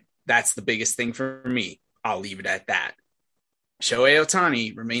to win. That's the biggest thing for me. I'll leave it at that." Shohei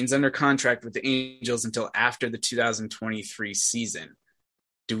Ohtani remains under contract with the Angels until after the 2023 season.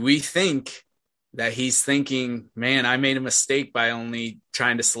 Do we think that he's thinking, man, I made a mistake by only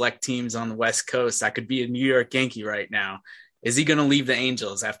trying to select teams on the West Coast? I could be a New York Yankee right now. Is he going to leave the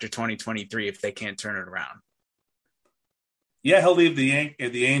Angels after 2023 if they can't turn it around? Yeah, he'll leave the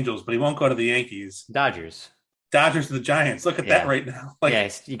Angels, but he won't go to the Yankees. Dodgers to the Giants. Look at that right now.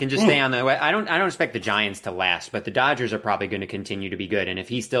 Yes, you can just stay on the way. I don't expect the Giants to last, but the Dodgers are probably going to continue to be good. And if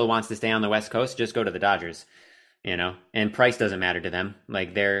he still wants to stay on the West Coast, just go to the Dodgers. And price doesn't matter to them.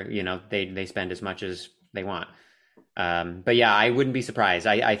 Like, they're, they spend as much as they want. But yeah, I wouldn't be surprised.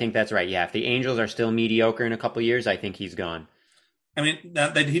 I think that's right. Yeah, if the Angels are still mediocre in a couple of years, I think he's gone. I mean,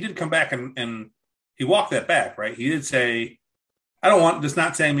 he did come back and he walked that back, right? He did say, I don't want, that's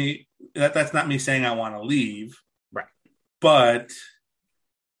not saying me, that's not me saying I want to leave. Right. But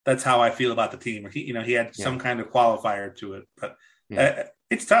that's how I feel about the team. He had some kind of qualifier to it, but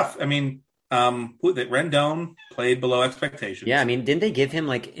it's tough. I mean, Rendon played below expectations. Yeah, I mean, didn't they give him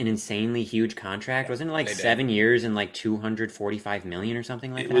an insanely huge contract? Wasn't it 7 years and $245 million or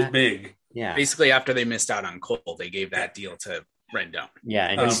something like that? It was big. Yeah. Basically, after they missed out on Cole, they gave that deal to Rendon. Yeah,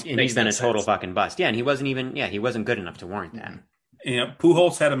 and he's been a total fucking bust. Yeah, and he wasn't good enough to warrant that.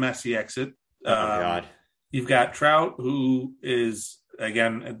 Pujols had a messy exit. Oh God. You've got Trout, who is,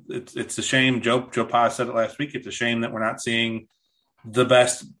 again, it's a shame. Joe Paz said it last week. It's a shame that we're not seeing the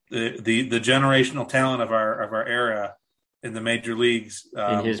best, the generational talent of our era in the major leagues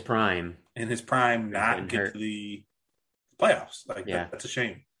in his prime, not get to the playoffs. That's a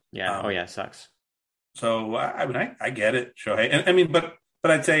shame. Yeah. It sucks. So I mean, I get it, Shohei, and I mean, but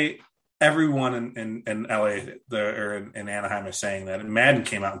I'd say everyone in LA or in Anaheim is saying that, and Madden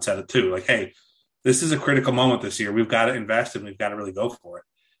came out and said it too. Like, hey, this is a critical moment this year. We've got to invest and we've got to really go for it.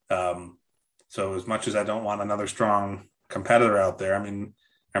 So as much as I don't want another strong competitor out there, I mean,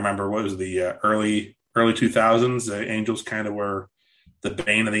 I remember what was the early 2000s. The Angels kind of were the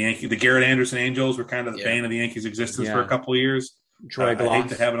bane of the Yankees. The Garrett Anderson Angels were kind of the bane of the Yankees' existence for a couple of years. Troy I hate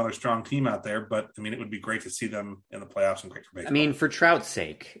to have another strong team out there, but I mean, it would be great to see them in the playoffs and great for baseball. I mean, for Trout's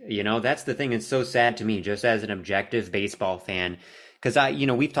sake, that's the thing. It's so sad to me, just as an objective baseball fan, because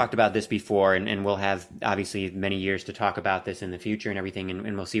we've talked about this before, and we'll have obviously many years to talk about this in the future and everything,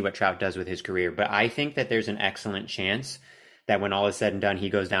 and we'll see what Trout does with his career. But I think that there's an excellent chance that when all is said and done,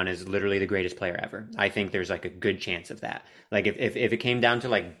 he goes down as literally the greatest player ever. I think there's a good chance of that. If it came down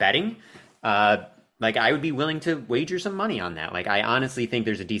to betting, Like, I would be willing to wager some money on that. Like, I honestly think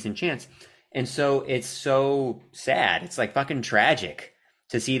there's a decent chance. And so it's so sad. It's like fucking tragic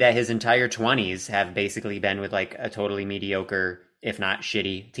to see that his entire 20s have basically been with like a totally mediocre, if not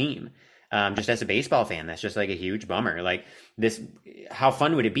shitty team. Just as a baseball fan, that's just like a huge bummer. Like this, how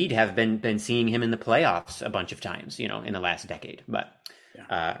fun would it be to have been seeing him in the playoffs a bunch of times, you know, in the last decade, but,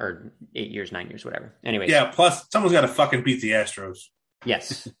 or 8 years, 9 years, whatever. Anyway. Yeah. Plus someone's got to fucking beat the Astros.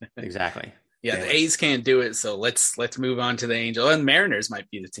 Yes, exactly. Yeah, the A's can't do it, so let's move on to the Angels. And Mariners might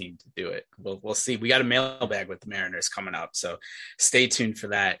be the team to do it. We'll see. We got a mailbag with the Mariners coming up, so stay tuned for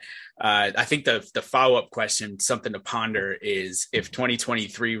that. I think the follow-up question, something to ponder, is if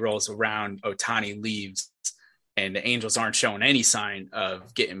 2023 rolls around, Ohtani leaves, and the Angels aren't showing any sign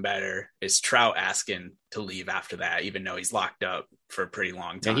of getting better, is Trout asking to leave after that, even though he's locked up for a pretty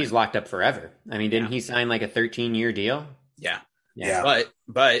long time? And he's locked up forever. I mean, didn't he sign like a 13-year deal? Yeah. Yeah.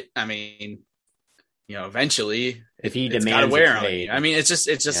 But I mean, you know, eventually if he it's demands wear a on trade. you. I mean, it's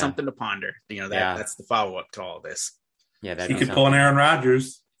just something to ponder. You know, that's the follow up to all this. Yeah, that he could pull an Aaron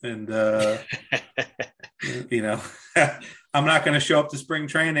Rodgers and you know, I'm not going to show up to spring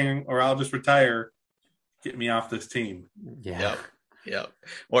training or I'll just retire. Get me off this team. Yeah. Yep.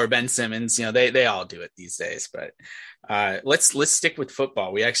 Or Ben Simmons. You know, they all do it these days. But let's stick with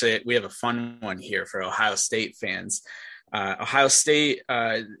football. We have a fun one here for Ohio State fans. Ohio State,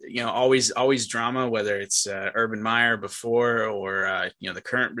 you know, always drama, whether it's Urban Meyer before or, you know, the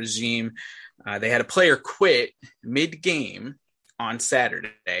current regime. They had a player quit mid-game on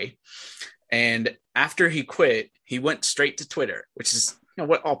Saturday. And after he quit, he went straight to Twitter, which is, you know,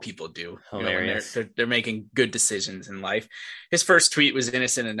 what all people do. Hilarious. You know, they're making good decisions in life. His first tweet was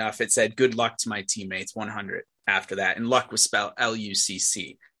innocent enough. It said, "Good luck to my teammates," 100 after that. And luck was spelled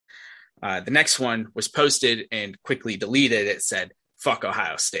Lucc. The next one was posted and quickly deleted. It said, "Fuck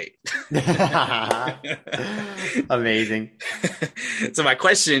Ohio State." Amazing. So my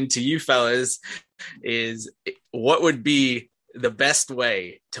question to you fellas is, what would be the best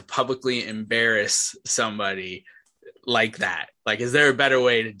way to publicly embarrass somebody like that? Like, is there a better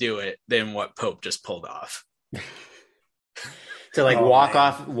way to do it than what Pope just pulled off? To like walk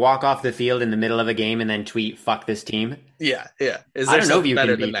off the field in the middle of a game and then tweet "fuck this team." Yeah. I don't know if you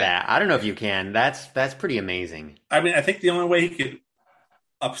can beat that. I don't know if you can. That's pretty amazing. I mean, I think the only way he could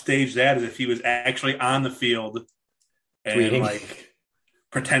upstage that is if he was actually on the field and tweeting, like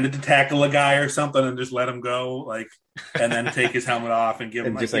pretended to tackle a guy or something and just let him go, like, and then take his helmet off and give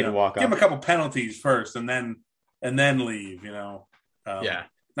him just like walk give him off. a couple penalties first and then leave. You know. Yeah.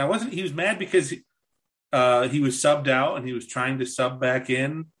 Now he was mad because he was subbed out and he was trying to sub back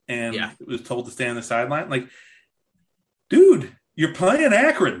in and was told to stay on the sideline. Like, dude, you're playing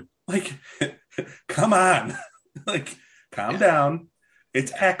Akron. Like, come on. Like, calm down.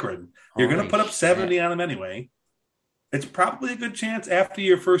 It's Akron. You're going to put up 70 on them anyway. It's probably a good chance after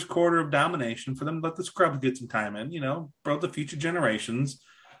your first quarter of domination for them to let the scrubs get some time in, you know, bro, the future generations.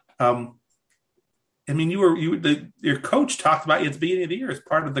 I mean, your coach talked about you at the beginning of the year as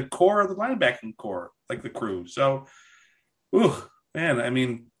part of the core of the linebacking core, like the crew. So, man, I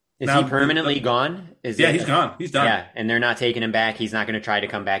mean, is he permanently gone? He's gone. He's done. Yeah, and they're not taking him back. He's not going to try to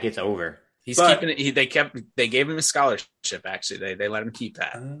come back. It's over. He's keeping it. They gave him a scholarship. Actually, they let him keep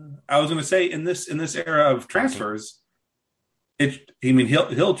that. I was going to say in this era of transfers,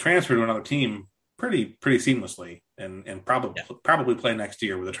 he'll transfer to another team pretty seamlessly and probably play next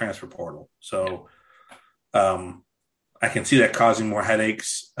year with a transfer portal. So. I can see that causing more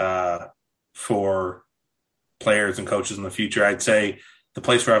headaches for players and coaches in the future. I'd say the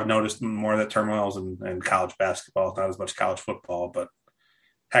place where I've noticed more of that turmoil is in college basketball, not as much college football. But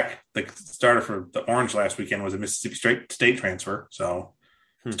heck, the starter for the Orange last weekend was a Mississippi State transfer, so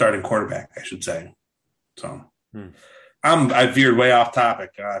starting quarterback, I should say. So I veered way off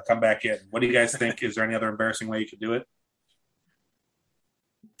topic. Come back in. What do you guys think? Is there any other embarrassing way you could do it?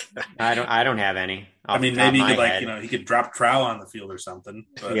 I don't have any. I mean, maybe he could he could drop trowel on the field or something.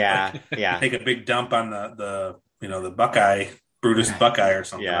 But take a big dump on the Buckeye, Brutus Buckeye or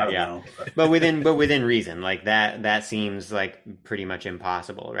something. I don't know. But within reason, like that seems like pretty much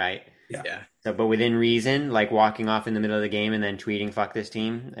impossible, right? Yeah. So, but within reason, like walking off in the middle of the game and then tweeting "fuck this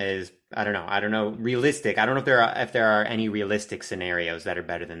team" is, I don't know, realistic. I don't know if there are any realistic scenarios that are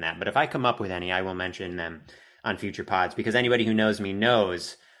better than that. But if I come up with any, I will mention them on future pods, because anybody who knows me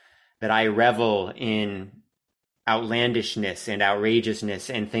knows that I revel in outlandishness and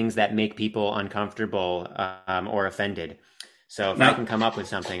outrageousness and things that make people uncomfortable or offended. So if I can come up with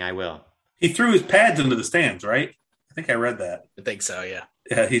something, I will. He threw his pads into the stands, right? I think I read that. I think so, yeah.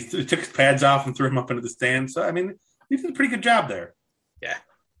 Yeah, he took his pads off and threw them up into the stands. So, I mean, he did a pretty good job there. Yeah.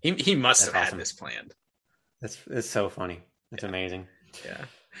 He must That's have awesome. had this planned. It's so funny. That's amazing. Yeah.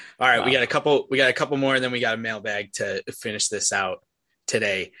 All right, Wow. we got a couple more, and then we got a mailbag to finish this out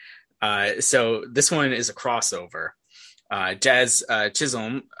today. So this one is a crossover. Jazz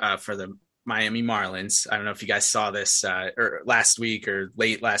Chisholm for the Miami Marlins. I don't know if you guys saw this or last week or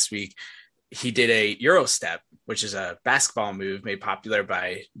late last week. He did a Euro step, which is a basketball move made popular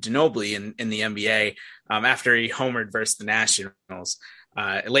by Ginobili in the NBA after he homered versus the Nationals.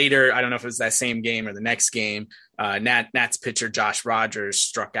 Later, I don't know if it was that same game or the next game, Nats pitcher Josh Rogers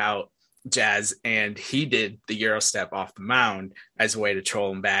struck out Jazz, and he did the Euro step off the mound as a way to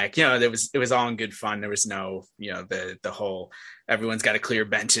troll him back. It was all in good fun. There was no, the whole everyone's got to clear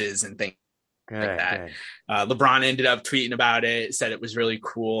benches and things like that. LeBron ended up tweeting about it, said it was really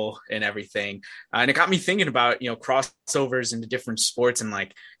cool and everything. And it got me thinking about, crossovers into different sports and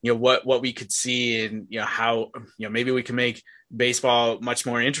what we could see and, how, maybe we can make baseball much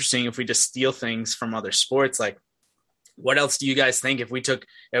more interesting if we just steal things from other sports. Like, what else do you guys think if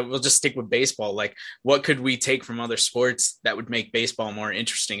we'll just stick with baseball? Like, what could we take from other sports that would make baseball more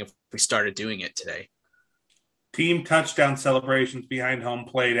interesting if we started doing it today? Team touchdown celebrations behind home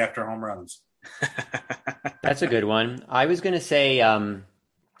plate after home runs. That's a good one. I was going to say,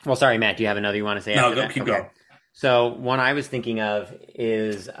 well, sorry, Matt, do you have another you want to say? No, keep going. So one I was thinking of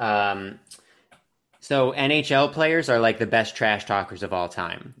is, so NHL players are like the best trash talkers of all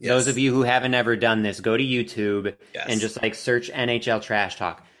time. Yes. Those of you who haven't ever done this, go to YouTube and just search NHL trash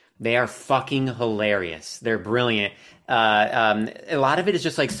talk. They are fucking hilarious. They're brilliant. A lot of it is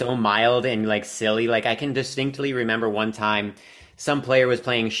just so mild and silly. I can distinctly remember one time some player was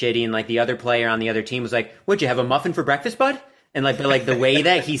playing shitty and the other player on the other team was like, "Would you have a muffin for breakfast, bud?" And the way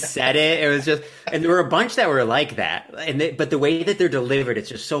that he said it, it was just, and there were a bunch that were like that. But the way that they're delivered, it's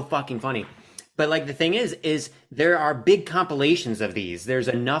just so fucking funny. But the thing is there are big compilations of these. There's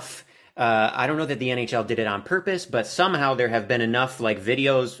enough. I don't know that the NHL did it on purpose, but somehow there have been enough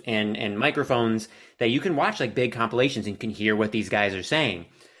videos and microphones that you can watch big compilations and can hear what these guys are saying.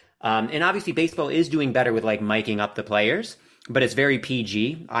 And obviously baseball is doing better with miking up the players, but it's very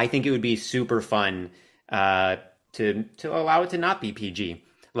PG. I think it would be super fun to allow it to not be PG.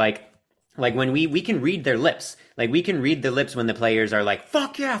 Like when we can read their lips. We can read the lips when the players are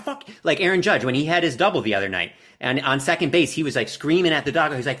fuck yeah, fuck. Like Aaron Judge, when he had his double the other night. And on second base, he was screaming at the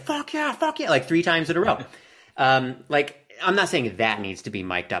dog. He's fuck yeah, 3 times in a row. I'm not saying that needs to be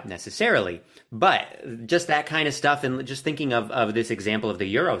mic'd up necessarily, but just that kind of stuff. And just thinking of this example of the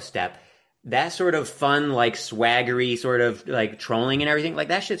Euro step, that sort of fun, swaggery sort of trolling and everything,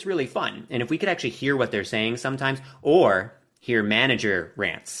 that shit's really fun. And if we could actually hear what they're saying sometimes, or hear manager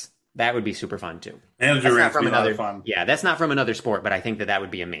rants, that would be super fun too. Manager rants would be a lot of fun. Yeah, that's not from another sport, but I think that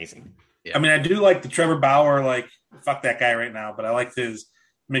would be amazing. Yeah. I mean, I do like the Trevor Bauer, fuck that guy right now, but I liked his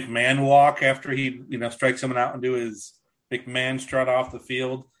McMahon walk after he, strikes someone out and do his McMahon strut off the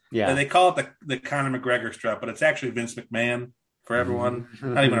field. Yeah. And they call it the Conor McGregor strut, but it's actually Vince McMahon for everyone.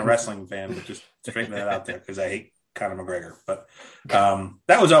 Not even a wrestling fan, but just straighten that out there because I hate Conor McGregor. But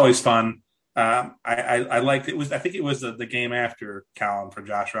that was always fun. I liked it. I think it was the game after Colin for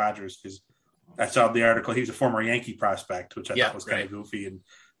Josh Rogers because I saw the article. He's a former Yankee prospect, which I thought was kind of goofy. And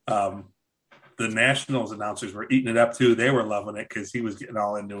the Nationals announcers were eating it up too. They were loving it because he was getting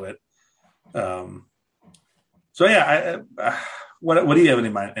all into it. So yeah, what do you have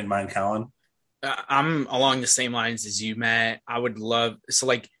in mind, Colin? I'm along the same lines as you, Matt. I would love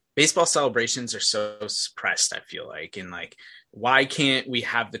baseball celebrations are so suppressed. I feel and why can't we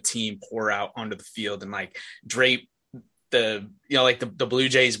have the team pour out onto the field and drape the Blue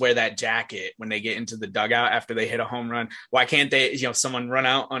Jays wear that jacket when they get into the dugout after they hit a home run? Why can't they, someone run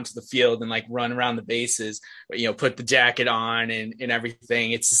out onto the field and run around the bases, put the jacket on and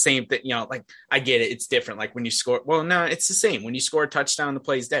everything? It's the same thing. I get it. It's different. When you score, well, no, it's the same. When you score a touchdown, the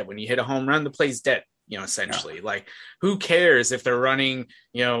play's dead. When you hit a home run, the play's dead. Essentially, who cares if they're running,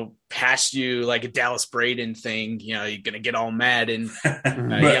 past you like a Dallas Braden thing, you're going to get all mad and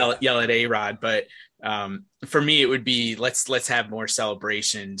yell at A-Rod. But for me, it would be, let's have more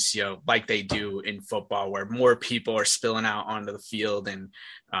celebrations, like they do in football, where more people are spilling out onto the field and,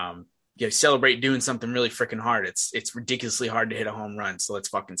 celebrate doing something really freaking hard. It's ridiculously hard to hit a home run. So let's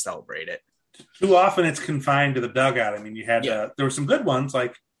fucking celebrate it. Too often it's confined to the dugout. I mean, you had, there were some good ones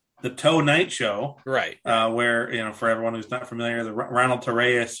like the Toe Night Show, right? Where for everyone who's not familiar, the Ronald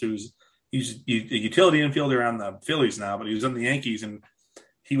Torreyes, he's a utility infielder on the Phillies now, but he was on the Yankees, and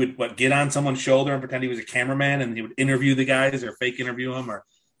he would get on someone's shoulder and pretend he was a cameraman, and he would interview the guys or fake interview them. Or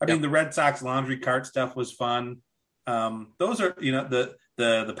mean, the Red Sox laundry cart stuff was fun. Those are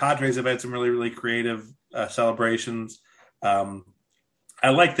the Padres have had some really really creative celebrations. I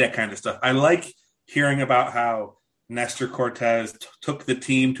like that kind of stuff. I like hearing about how Nestor Cortez took the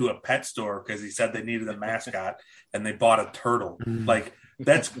team to a pet store because he said they needed a mascot and they bought a turtle. Like,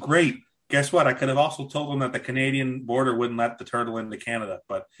 that's great. Guess what? I could have also told them that the Canadian border wouldn't let the turtle into Canada,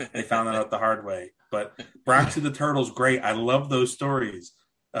 but they found that out the hard way. But Bronxy the Turtle's great. I love those stories.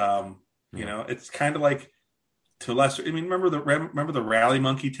 You know, it's kind of like, to lesser, I mean, remember the Rally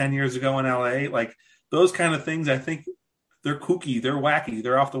Monkey 10 years ago in LA? Like, those kind of things, I think they're kooky, they're wacky,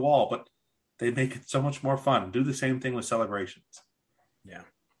 they're off the wall, but they make it so much more fun. Do the same thing with celebrations. Yeah.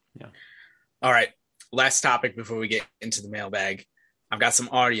 All right. Last topic before we get into the mailbag. I've got some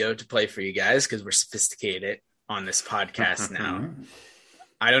audio to play for you guys because we're sophisticated on this podcast now.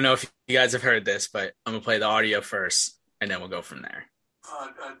 I don't know if you guys have heard this, but I'm going to play the audio first, and then we'll go from there.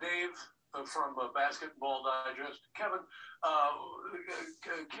 Dave from Basketball Digest. Kevin,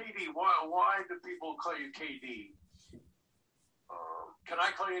 KD, why do people call you KD? Can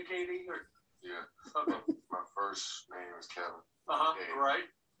I call you KD? Or? Yeah. Okay. My first name is Kevin. Right.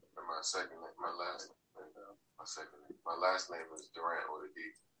 And my last name is Durant with a D.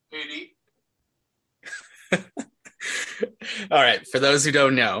 KD. All right. For those who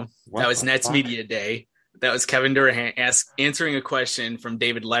don't know, that was Nets Media Day. That was Kevin Durant answering a question from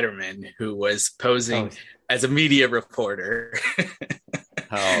David Letterman, who was posing as a media reporter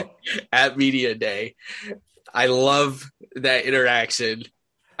at Media Day. I love that interaction.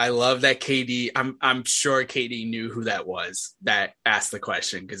 I love that KD. I'm sure KD knew who that was that asked the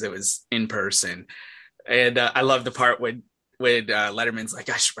question because it was in person. And I love the part when Letterman's like,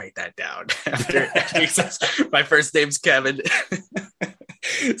 I should write that down. After he says, my first name's Kevin.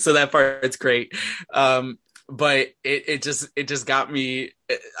 So that part's great. But it just got me.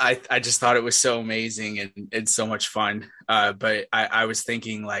 I just thought it was so amazing and so much fun. But I was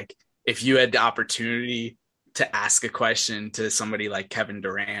thinking, like, if you had the opportunity to ask a question to somebody like Kevin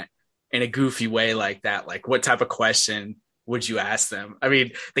Durant in a goofy way like that, like, what type of question would you ask them? I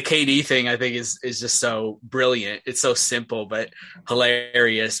mean, the KD thing, I think is just so brilliant. It's so simple, but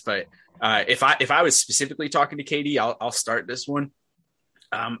hilarious. But if I was specifically talking to KD, I'll start this one.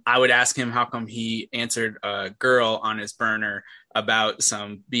 I would ask him how come he answered a girl on his burner about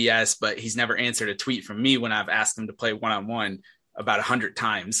some BS, but he's never answered a tweet from me when I've asked him to play one-on-one about 100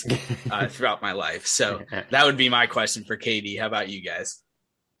 times throughout my life. So that would be my question for KD. How about you guys?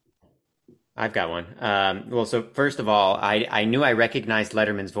 I've got one. Well, so first of all, I knew I recognized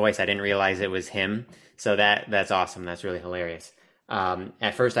Letterman's voice. I didn't realize it was him. So that's awesome. That's really hilarious.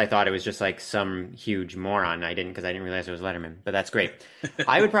 At first I thought it was just like some huge moron. I didn't realize it was Letterman, but that's great.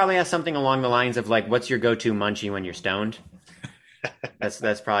 I would probably ask something along the lines of like, what's your go-to munchie when you're stoned?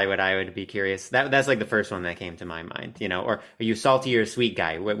 That's probably what I would be curious. That's like the first one that came to my mind, you know, or are you salty or a sweet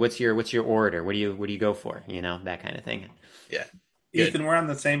guy? What's your order? What do you go for? You know, that kind of thing. Yeah. Ethan, we're on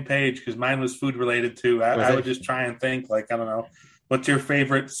the same page because mine was food related too. I would just try and think like, I don't know, what's your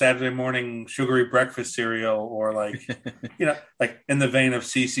favorite Saturday morning sugary breakfast cereal, or like, you know, like in the vein of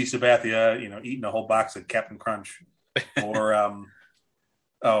CC Sabathia, you know, eating a whole box of Captain Crunch, or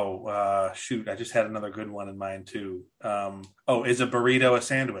shoot, I just had another good one in mind too. Is a burrito a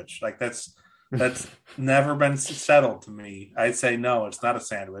sandwich? Like that's never been settled to me. I'd say no, it's not a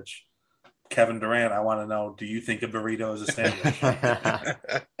sandwich. Kevin Durant, I want to know, do you think a burrito is a sandwich?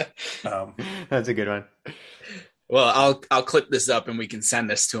 That's a good one. Well, I'll clip this up and we can send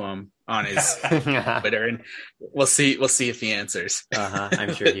this to him on his Twitter, and we'll see if he answers.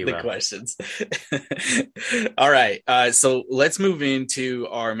 I'm sure he will. The questions. All right. So let's move into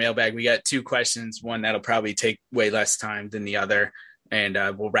our mailbag. We got 2 questions, one that'll probably take way less time than the other, and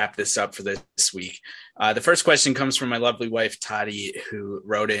we'll wrap this up for this week. The first question comes from my lovely wife, Toddy, who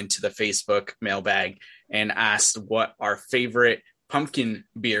wrote into the Facebook mailbag and asked what our favorite pumpkin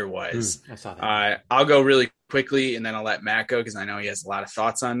beer was. I saw that. I'll go really quickly and then I'll let Matt go because I know he has a lot of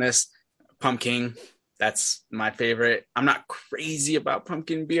thoughts on this. Pumpkin, that's my favorite. I'm not crazy about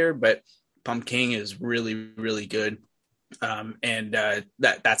pumpkin beer, but pumpkin is really, really good.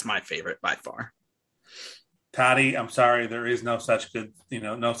 That's my favorite by far. Toddy, I'm sorry, there is no such thing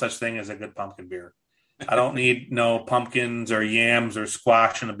as a good pumpkin beer. I don't need no pumpkins or yams or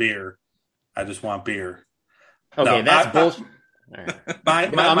squash in a beer. I just want beer. Okay, that's bullshit.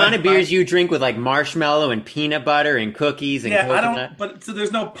 Right. The amount of beers you drink with like marshmallow and peanut butter and cookies and coconut. I don't. But so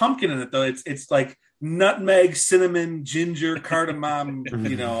there's no pumpkin in it though. It's like nutmeg, cinnamon, ginger, cardamom.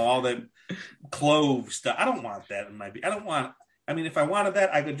 You know, all that clove stuff. I don't want that in my beer. I mean, if I wanted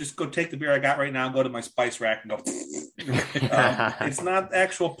that, I could just go take the beer I got right now, go to my spice rack, and go. It's not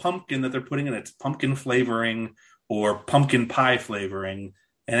actual pumpkin that they're putting in it. It's pumpkin flavoring or pumpkin pie flavoring,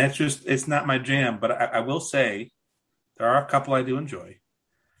 and it's not my jam. But I will say, there are a couple I do enjoy.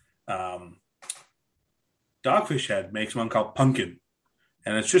 Dogfish Head makes one called Pumpkin,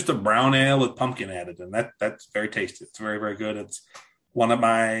 and it's just a brown ale with pumpkin added, and that's very tasty. It's very, very good. It's one of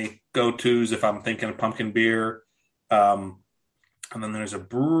my go-tos if I'm thinking of pumpkin beer. And then there's a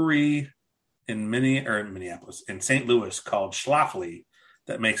brewery in Minneapolis, in St. Louis called Schlafly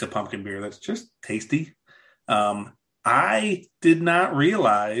that makes a pumpkin beer that's just tasty. I did not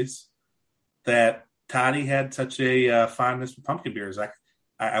realize that Toddy had such a fondness for pumpkin beers. I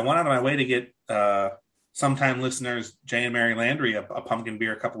went out of my way to get sometime listeners, Jay and Mary Landry, a pumpkin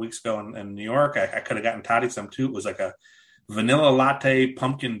beer a couple weeks ago in New York. I could have gotten Toddy some too. It was like a vanilla latte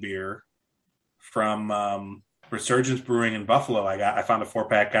pumpkin beer from Resurgence Brewing in Buffalo. I found a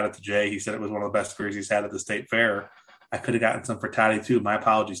 4-pack, got it to Jay. He said it was one of the best beers he's had at the state fair. I could have gotten some for Toddy too. My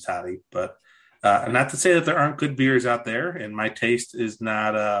apologies, Toddy. But not to say that there aren't good beers out there, and my taste is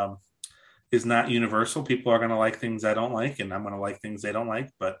not universal. People are going to like things I don't like, and I'm going to like things they don't like.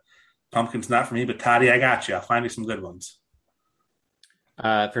 But pumpkin's not for me. But Toddy, I got you. I'll find you some good ones.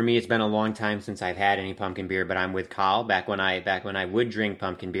 For me, it's been a long time since I've had any pumpkin beer, but I'm with Kyle. Back when I would drink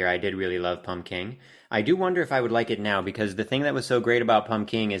pumpkin beer, I did really love Pumpkin. I do wonder if I would like it now, because the thing that was so great about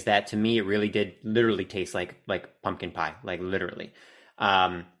Pumpkin is that to me it really did literally taste like pumpkin pie, like literally.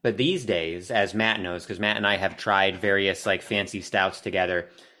 But these days, as Matt knows, because Matt and I have tried various like fancy stouts together,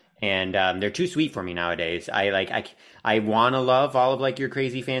 and they're too sweet for me nowadays. I want to love all of like your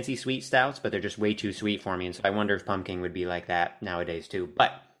crazy fancy sweet stouts, but they're just way too sweet for me. And so I wonder if Pumpkin would be like that nowadays too.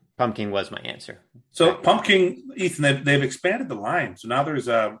 But Pumpkin was my answer. So Pumpkin, Ethan, they've expanded the line. So now there's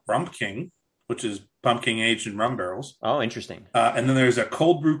a King, which is pumpkin aged in rum barrels. Oh, interesting. And then there's a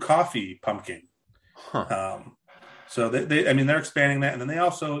cold brew coffee pumpkin. Huh. So they're expanding that. And then they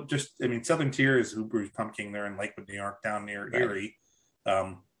also Southern Tier is who brews Pumpkin. They're in Lakewood, New York, down near Erie.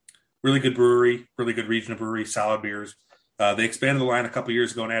 Really good brewery, really good regional brewery, solid beers. They expanded the line a couple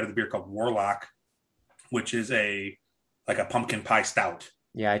years ago and added a beer called Warlock, which is a pumpkin pie stout.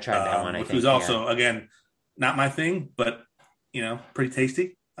 Yeah, I tried that one. Which was also, again, not my thing, but, pretty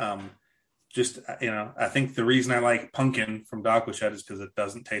tasty. I think the reason I like Pumpkin from Dogfish Head is because it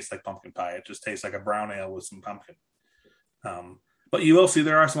doesn't taste like pumpkin pie. It just tastes like a brown ale with some pumpkin. But you will see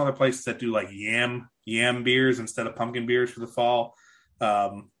there are some other places that do like yam beers instead of pumpkin beers for the fall.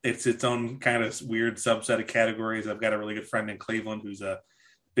 It's its own kind of weird subset of categories. I've got a really good friend in Cleveland who's a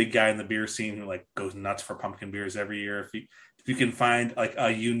big guy in the beer scene who like goes nuts for pumpkin beers every year. If you can find like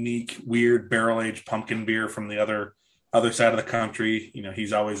a unique, weird barrel-aged pumpkin beer from the other side of the country,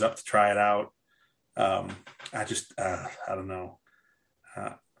 he's always up to try it out. I don't know.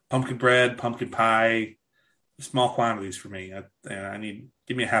 Pumpkin bread, pumpkin pie, small quantities for me.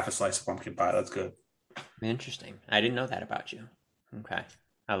 Give me a half a slice of pumpkin pie. That's good. Interesting. I didn't know that about you. Okay.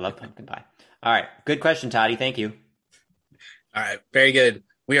 I love pumpkin pie. All right. Good question, Toddy. Thank you. All right. Very good.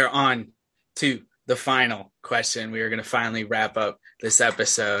 We are on to the final question. We are going to finally wrap up this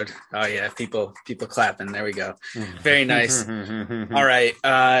episode. Oh yeah. People clapping. There we go. Very nice. All right.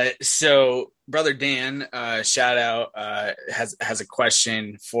 So Brother Dan, shout out, has a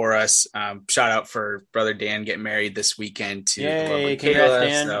question for us. Shout out for Brother Dan getting married this weekend to Yay, Kayla.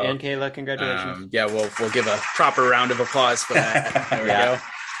 Dan and Kayla. Congratulations. Yeah, we'll give a proper round of applause for that. There we go.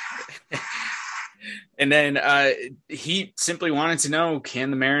 And then he simply wanted to know, can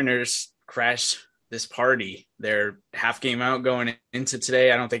the Mariners crash this party? They're half game out going into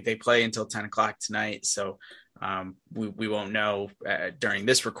today. I don't think they play until 10 o'clock tonight. So we won't know during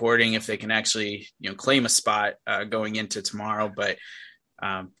this recording if they can actually, claim a spot going into tomorrow. But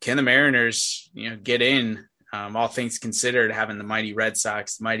can the Mariners, get in, all things considered, having the mighty Red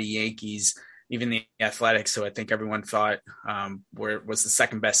Sox, the mighty Yankees, even the Athletics, who I think everyone thought was the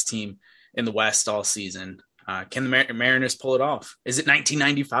second best team in the West all season. Can the Mariners pull it off? Is it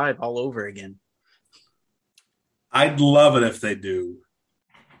 1995 all over again? I'd love it if they do.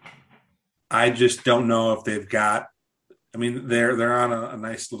 I just don't know if they've got. I mean, they're on a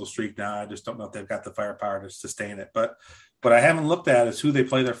nice little streak now. I just don't know if they've got the firepower to sustain it. But I haven't looked at is who they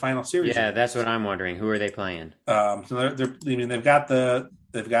play their final series. Yeah, that's what I'm wondering. Who are they playing? So they've got the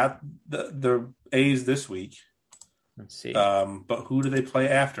A's this week. Let's see. But who do they play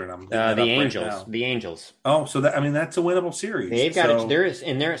after? And I'm the Angels. Right, the Angels. Oh, so that's a winnable series. They've got it. There is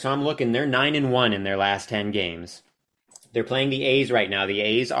in there. So I'm looking. They're 9-1 in their last 10 games. They're playing the A's right now. The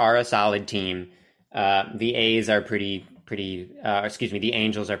A's are a solid team. The A's are the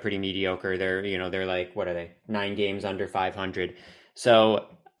Angels are pretty mediocre. They're like, what are they? 9 games under 500. So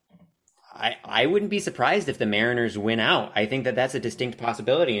I wouldn't be surprised if the Mariners win out. I think that's a distinct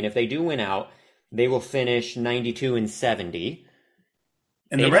possibility. And if they do win out, they will finish 92-70.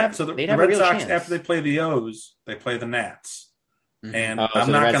 And the Red Sox, after they play the O's, they play the Nats. And so I'm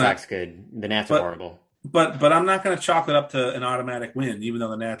the not Red going Sox good. The Nats are horrible. But I'm not going to chalk it up to an automatic win, even though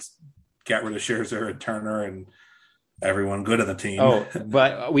the Nats got rid of Scherzer and Turner and everyone good on the team. Oh,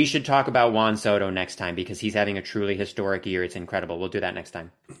 but we should talk about Juan Soto next time because he's having a truly historic year. It's incredible. We'll do that next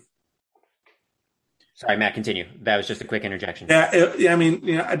time. Sorry, Matt, continue. That was just a quick interjection. Yeah, I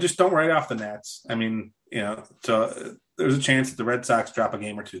mean, I just don't write off the Nats. I mean, so there's a chance that the Red Sox drop a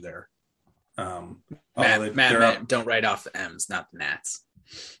game or two there. Matt, don't write off the M's, not the Nats.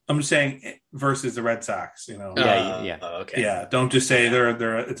 I'm just saying versus the Red Sox, Yeah. Okay. Yeah, don't just say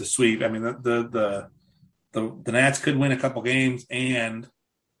they're it's a sweep. I mean, the Nats could win a couple games and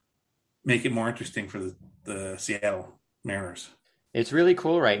make it more interesting for the Seattle Mariners. It's really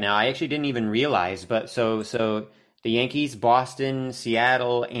cool right now. I actually didn't even realize, but so the Yankees, Boston,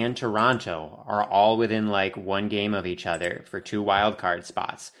 Seattle, and Toronto are all within like one game of each other for 2 wild card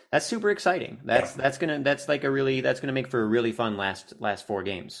spots. That's super exciting. That's gonna make for a really fun last 4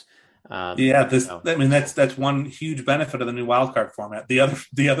 games. I mean that's one huge benefit of the new wild card format. The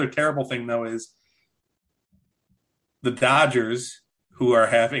other terrible thing though is the Dodgers, who are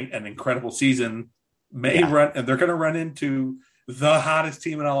having an incredible season, run, and they're going to run into the hottest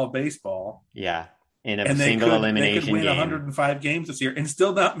team in all of baseball. Yeah. In a single elimination they could win game. 105 games this year and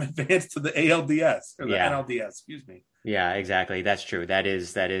still not advance to the ALDS or the NLDS, excuse me. Yeah, exactly. That's true. That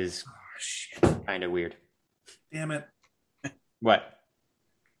is kind of weird. Damn it. What?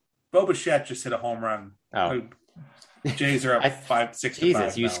 Bo Bichette just hit a home run. Oh. Jays are up 5-6.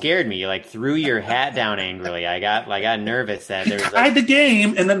 Jesus, you scared me. You like threw your hat down angrily. I got nervous that there was tied the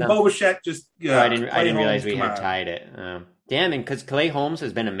game, and then Bo Bichette just. I didn't realize we had tied it. Damn, and because Clay Holmes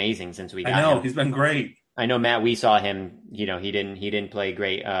has been amazing since we got him. I know he's been great. I know, Matt. We saw him. He didn't play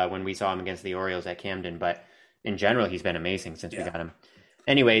great when we saw him against the Orioles at Camden, but in general, he's been amazing since we got him.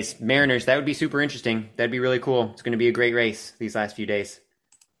 Anyways, Mariners, that would be super interesting. That'd be really cool. It's going to be a great race these last few days.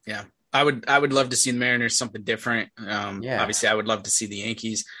 Yeah. I would love to see the Mariners something different. Obviously, I would love to see the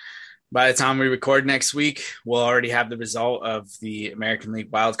Yankees. By the time we record next week, we'll already have the result of the American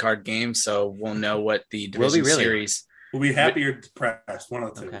League wildcard game, so we'll know what the division series. We'll be happy or depressed, one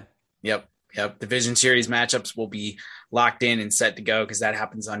of the two. Okay. Yep. Division series matchups will be locked in and set to go because that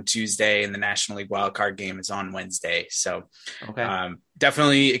happens on Tuesday, and the National League wildcard game is on Wednesday. So,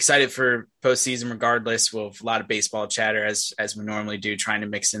 definitely excited for postseason. Regardless, we'll have a lot of baseball chatter as we normally do, trying to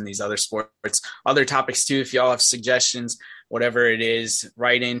mix in these other sports, other topics too. If y'all have suggestions, whatever it is,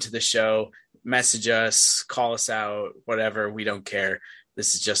 write into the show, message us, call us out, whatever. We don't care.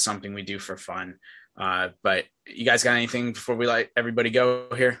 This is just something we do for fun. But you guys got anything before we let everybody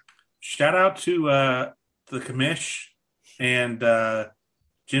go here? Shout out to the commish and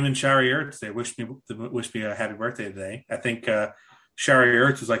Jim and Shari Ertz. They wished me a happy birthday today. I think Shari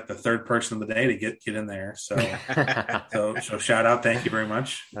Ertz was like the third person of the day to get in there. So so shout out, thank you very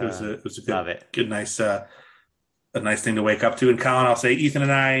much. It was a good nice a nice thing to wake up to. And Colin, I'll say Ethan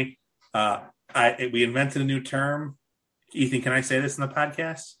and we invented a new term. Ethan, can I say this in the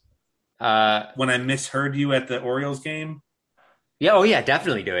podcast? When I misheard you at the Orioles game. Yeah. Oh, yeah.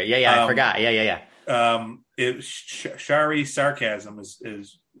 Definitely do it. Yeah. I forgot. Yeah. Shari sarcasm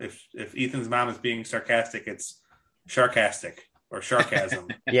is if Ethan's mom is being sarcastic, it's sharkastic or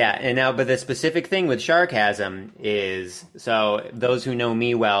sharkasm. Yeah. And now, but the specific thing with sharkasm is, so those who know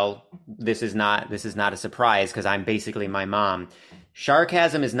me well, this is not a surprise because I'm basically my mom.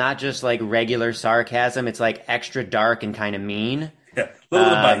 Sharkasm is not just like regular sarcasm. It's like extra dark and kind of mean. Yeah. A little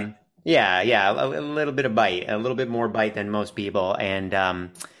bit of bite. Yeah, a little bit of bite, a little bit more bite than most people,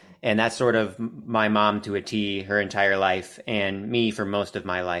 and that's sort of my mom to a T her entire life, and me for most of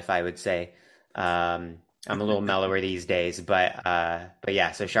my life, I would say. I'm a little mellower these days, but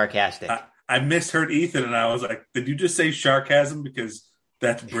yeah, so sharkastic. I misheard Ethan, and I was like, "Did you just say sharkasm?" Because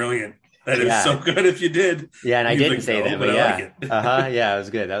that's brilliant. That is so good. If you did, yeah, and I didn't say that, but yeah, like yeah, it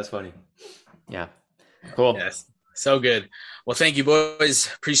was good. That was funny. Yeah, cool. Yes. So good. Well, thank you,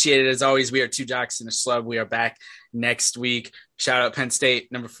 boys. Appreciate it. As always, we are Two Jocks and a Schlub. We are back next week. Shout out Penn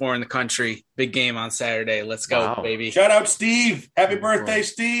State, number 4 in the country. Big game on Saturday. Let's go, baby. Shout out Steve. Happy birthday,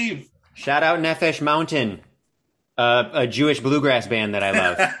 Steve. Shout out Nefesh Mountain, a Jewish bluegrass band that I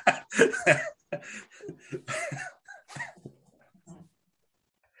love.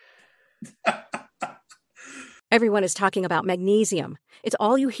 Everyone is talking about magnesium. It's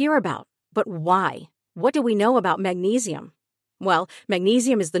all you hear about. But why? What do we know about magnesium? Well,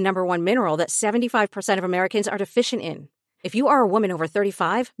 magnesium is the number 1 mineral that 75% of Americans are deficient in. If you are a woman over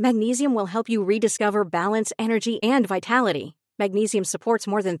 35, magnesium will help you rediscover balance, energy, and vitality. Magnesium supports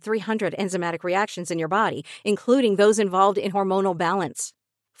more than 300 enzymatic reactions in your body, including those involved in hormonal balance.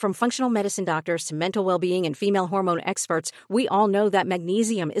 From functional medicine doctors to mental well-being and female hormone experts, we all know that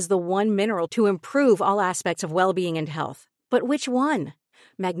magnesium is the one mineral to improve all aspects of well-being and health. But which one?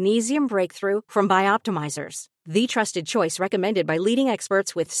 Magnesium Breakthrough from Bioptimizers, the trusted choice recommended by leading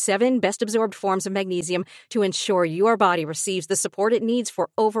experts with 7 best-absorbed forms of magnesium to ensure your body receives the support it needs for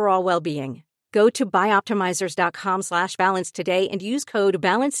overall well-being. Go to bioptimizers.com/balance today and use code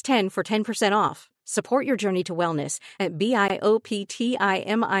BALANCE10 for 10% off. Support your journey to wellness at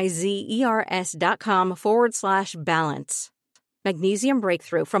bioptimizers.com/balance. Magnesium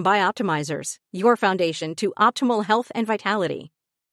Breakthrough from Bioptimizers, your foundation to optimal health and vitality.